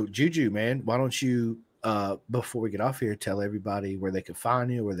 So Juju, man, why don't you before we get off here, tell everybody where they can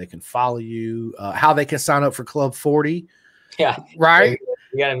find you, where they can follow you, how they can sign up for Club 40. Yeah, right.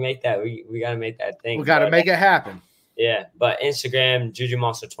 We got to make that. We got to make that thing. We got to make it happen. Yeah, but Instagram Juju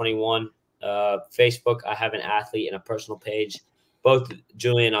Monster 21. Facebook, I have an athlete and a personal page, both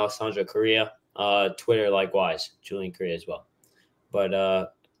Julian Alessandro Correa. Twitter, likewise, Julian Correa as well. But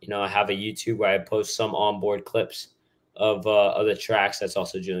I have a YouTube where I post some onboard clips of other tracks. That's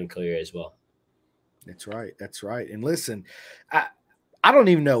also Julian Correa as well. That's right. That's right. And listen, I don't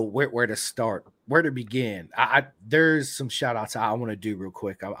even know where to start, where to begin. There's some shout outs I want to do real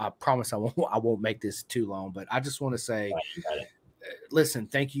quick. I promise I won't make this too long, but I just want to say, listen,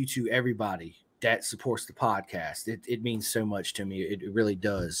 thank you to everybody that supports the podcast. It means so much to me. It really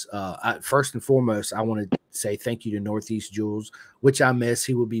does. First and foremost, I want to say thank you to Northeast Jules, which I miss.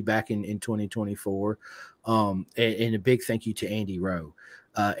 He will be back in 2024. And a big thank you to Andy Rowe.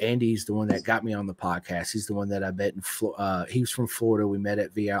 Andy's the one that got me on the podcast. He's the one that I met in he was from Florida. We met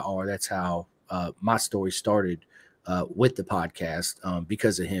at VIR. That's how my story started with the podcast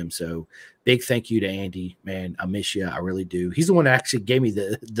because of him. So big thank you to Andy, man. I miss you. I really do. He's the one that actually gave me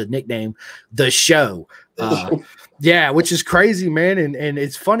the nickname, The Show. Which is crazy, man. And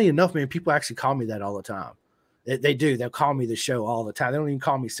it's funny enough, man, people actually call me that all the time. They do. They'll call me The Show all the time. They don't even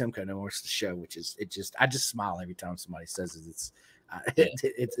call me Simcoe no more. It's The Show, which is I just smile every time somebody says it.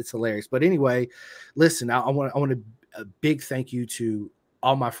 It's hilarious. But anyway, listen, I want a big thank you to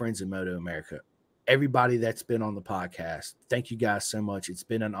all my friends in Moto America. Everybody that's been on the podcast, thank you guys so much. It's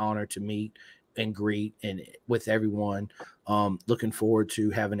been an honor to meet and greet and with everyone. Looking forward to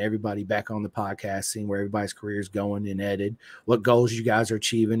having everybody back on the podcast, seeing where everybody's career is going and headed, what goals you guys are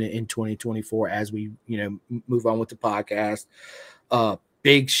achieving in 2024 as we move on with the podcast.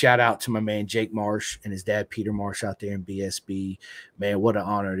 Big shout out to my man Jake Marsh and his dad Peter Marsh out there in BSB. Man, what an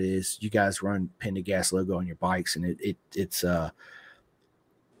honor it is. You guys run Pendergast logo on your bikes, and it's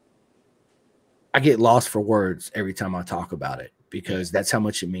I get lost for words every time I talk about it. because that's how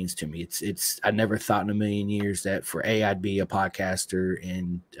much it means to me. I never thought in a million years that for A, I'd be a podcaster,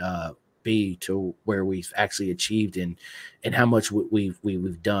 and B, to where we've actually achieved and how much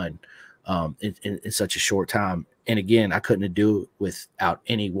we've done in such a short time. And again, I couldn't do it without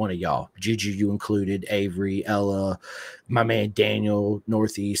any one of y'all. Juju, you included, Avery, Ella, my man Daniel,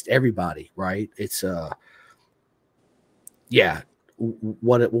 Northeast, everybody, right? It's yeah,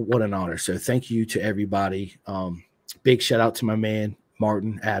 what an honor. So thank you to everybody. Big shout out to my man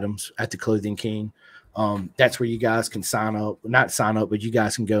Martin Adams at the Clothing King. That's where you guys can not sign up, but you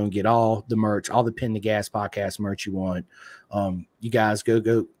guys can go and get all the merch, all the Pin the Gas podcast merch you want. You guys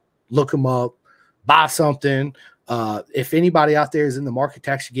go look them up, buy something. If anybody out there is in the market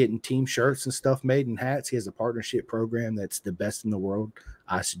to actually getting team shirts and stuff made and hats, he has a partnership program that's the best in the world.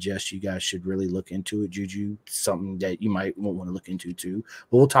 I suggest you guys should really look into it. Juju, something that you might want to look into too,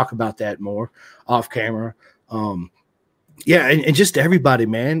 but we'll talk about that more off camera. Yeah, and just everybody,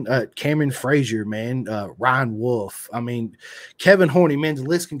 man. Cameron Frazier, man. Ryan Wolf. I mean, Kevin Horney, man. The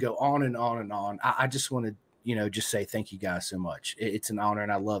list can go on and on and on. I just want to, just say thank you guys so much. It's an honor,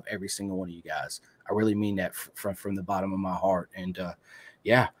 and I love every single one of you guys. I really mean that from the bottom of my heart. And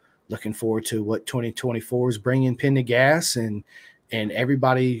yeah, looking forward to what 2024 is bringing Pin the Gas and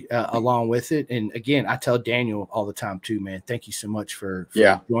everybody along with it. And again, I tell Daniel all the time too, man. Thank you so much for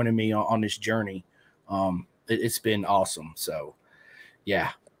joining me on this journey. It's been awesome. So yeah,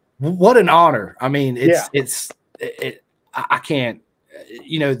 what an honor. I mean, I can't,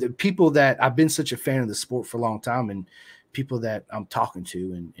 the people that I've been such a fan of the sport for a long time, and people that I'm talking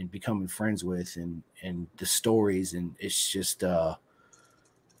to and becoming friends with, and the stories, and it's just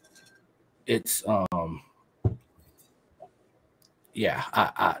yeah,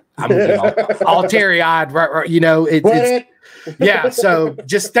 I'm all teary-eyed, right? Yeah, so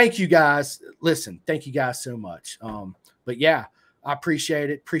just thank you guys. Listen, thank you guys so much. But yeah, I appreciate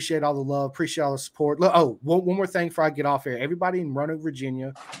it. Appreciate all the love. Appreciate all the support. Oh, one more thing before I get off here. Everybody in Roanoke,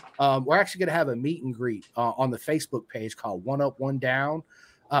 Virginia, we're actually going to have a meet and greet on the Facebook page called One Up, One Down.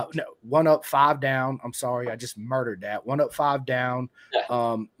 No, 1 Up, 5 Down. I'm sorry, I just murdered that. 1 Up, 5 Down.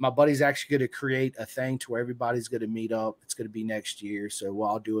 My buddy's actually going to create a thing to where everybody's going to meet up. It's going to be next year, so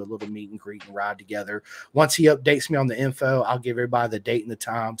I'll do a little meet and greet and ride together. Once he updates me on the info, I'll give everybody the date and the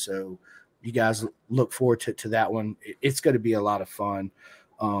time. So you guys look forward to that one. It's going to be a lot of fun.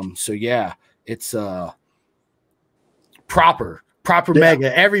 So yeah, it's proper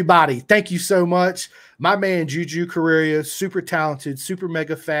mega. Everybody, thank you so much. My man Julian Correa, super talented, super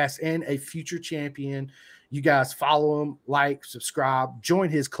mega fast, and a future champion. You guys follow him, like, subscribe, join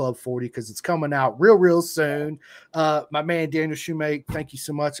his Club 40 because it's coming out real soon. My man Daniel Shoemake, thank you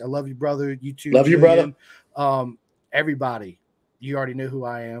so much. I love you, brother. You too. Love Julian. you, brother. Everybody, you already know who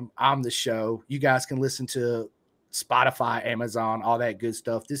I am. I'm the show. You guys can listen to Spotify, Amazon, all that good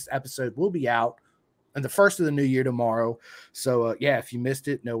stuff. This episode will be out and the first of the new year tomorrow. So yeah, if you missed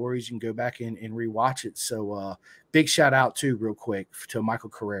it, no worries. You can go back and rewatch it. So big shout out too, real quick, to Michael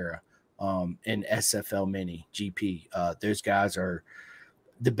Carrera and SFLMINIGP. Those guys are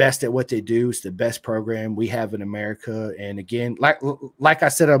the best at what they do. It's the best program we have in America. And again, like I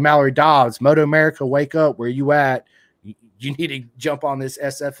said of Mallory Dobbs, Moto America, wake up. Where you at? You need to jump on this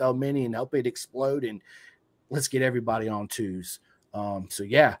SFL Mini and help it explode. And let's get everybody on twos. So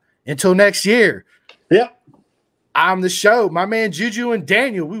yeah, until next year. Yep. I'm the show. My man Juju and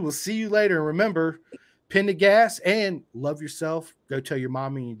Daniel. We will see you later. And remember, Pin the Gas and love yourself. Go tell your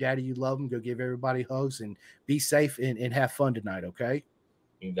mommy and your daddy you love them. Go give everybody hugs and be safe and have fun tonight, okay?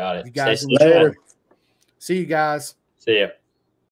 You got it. You guys later. See you guys. See ya.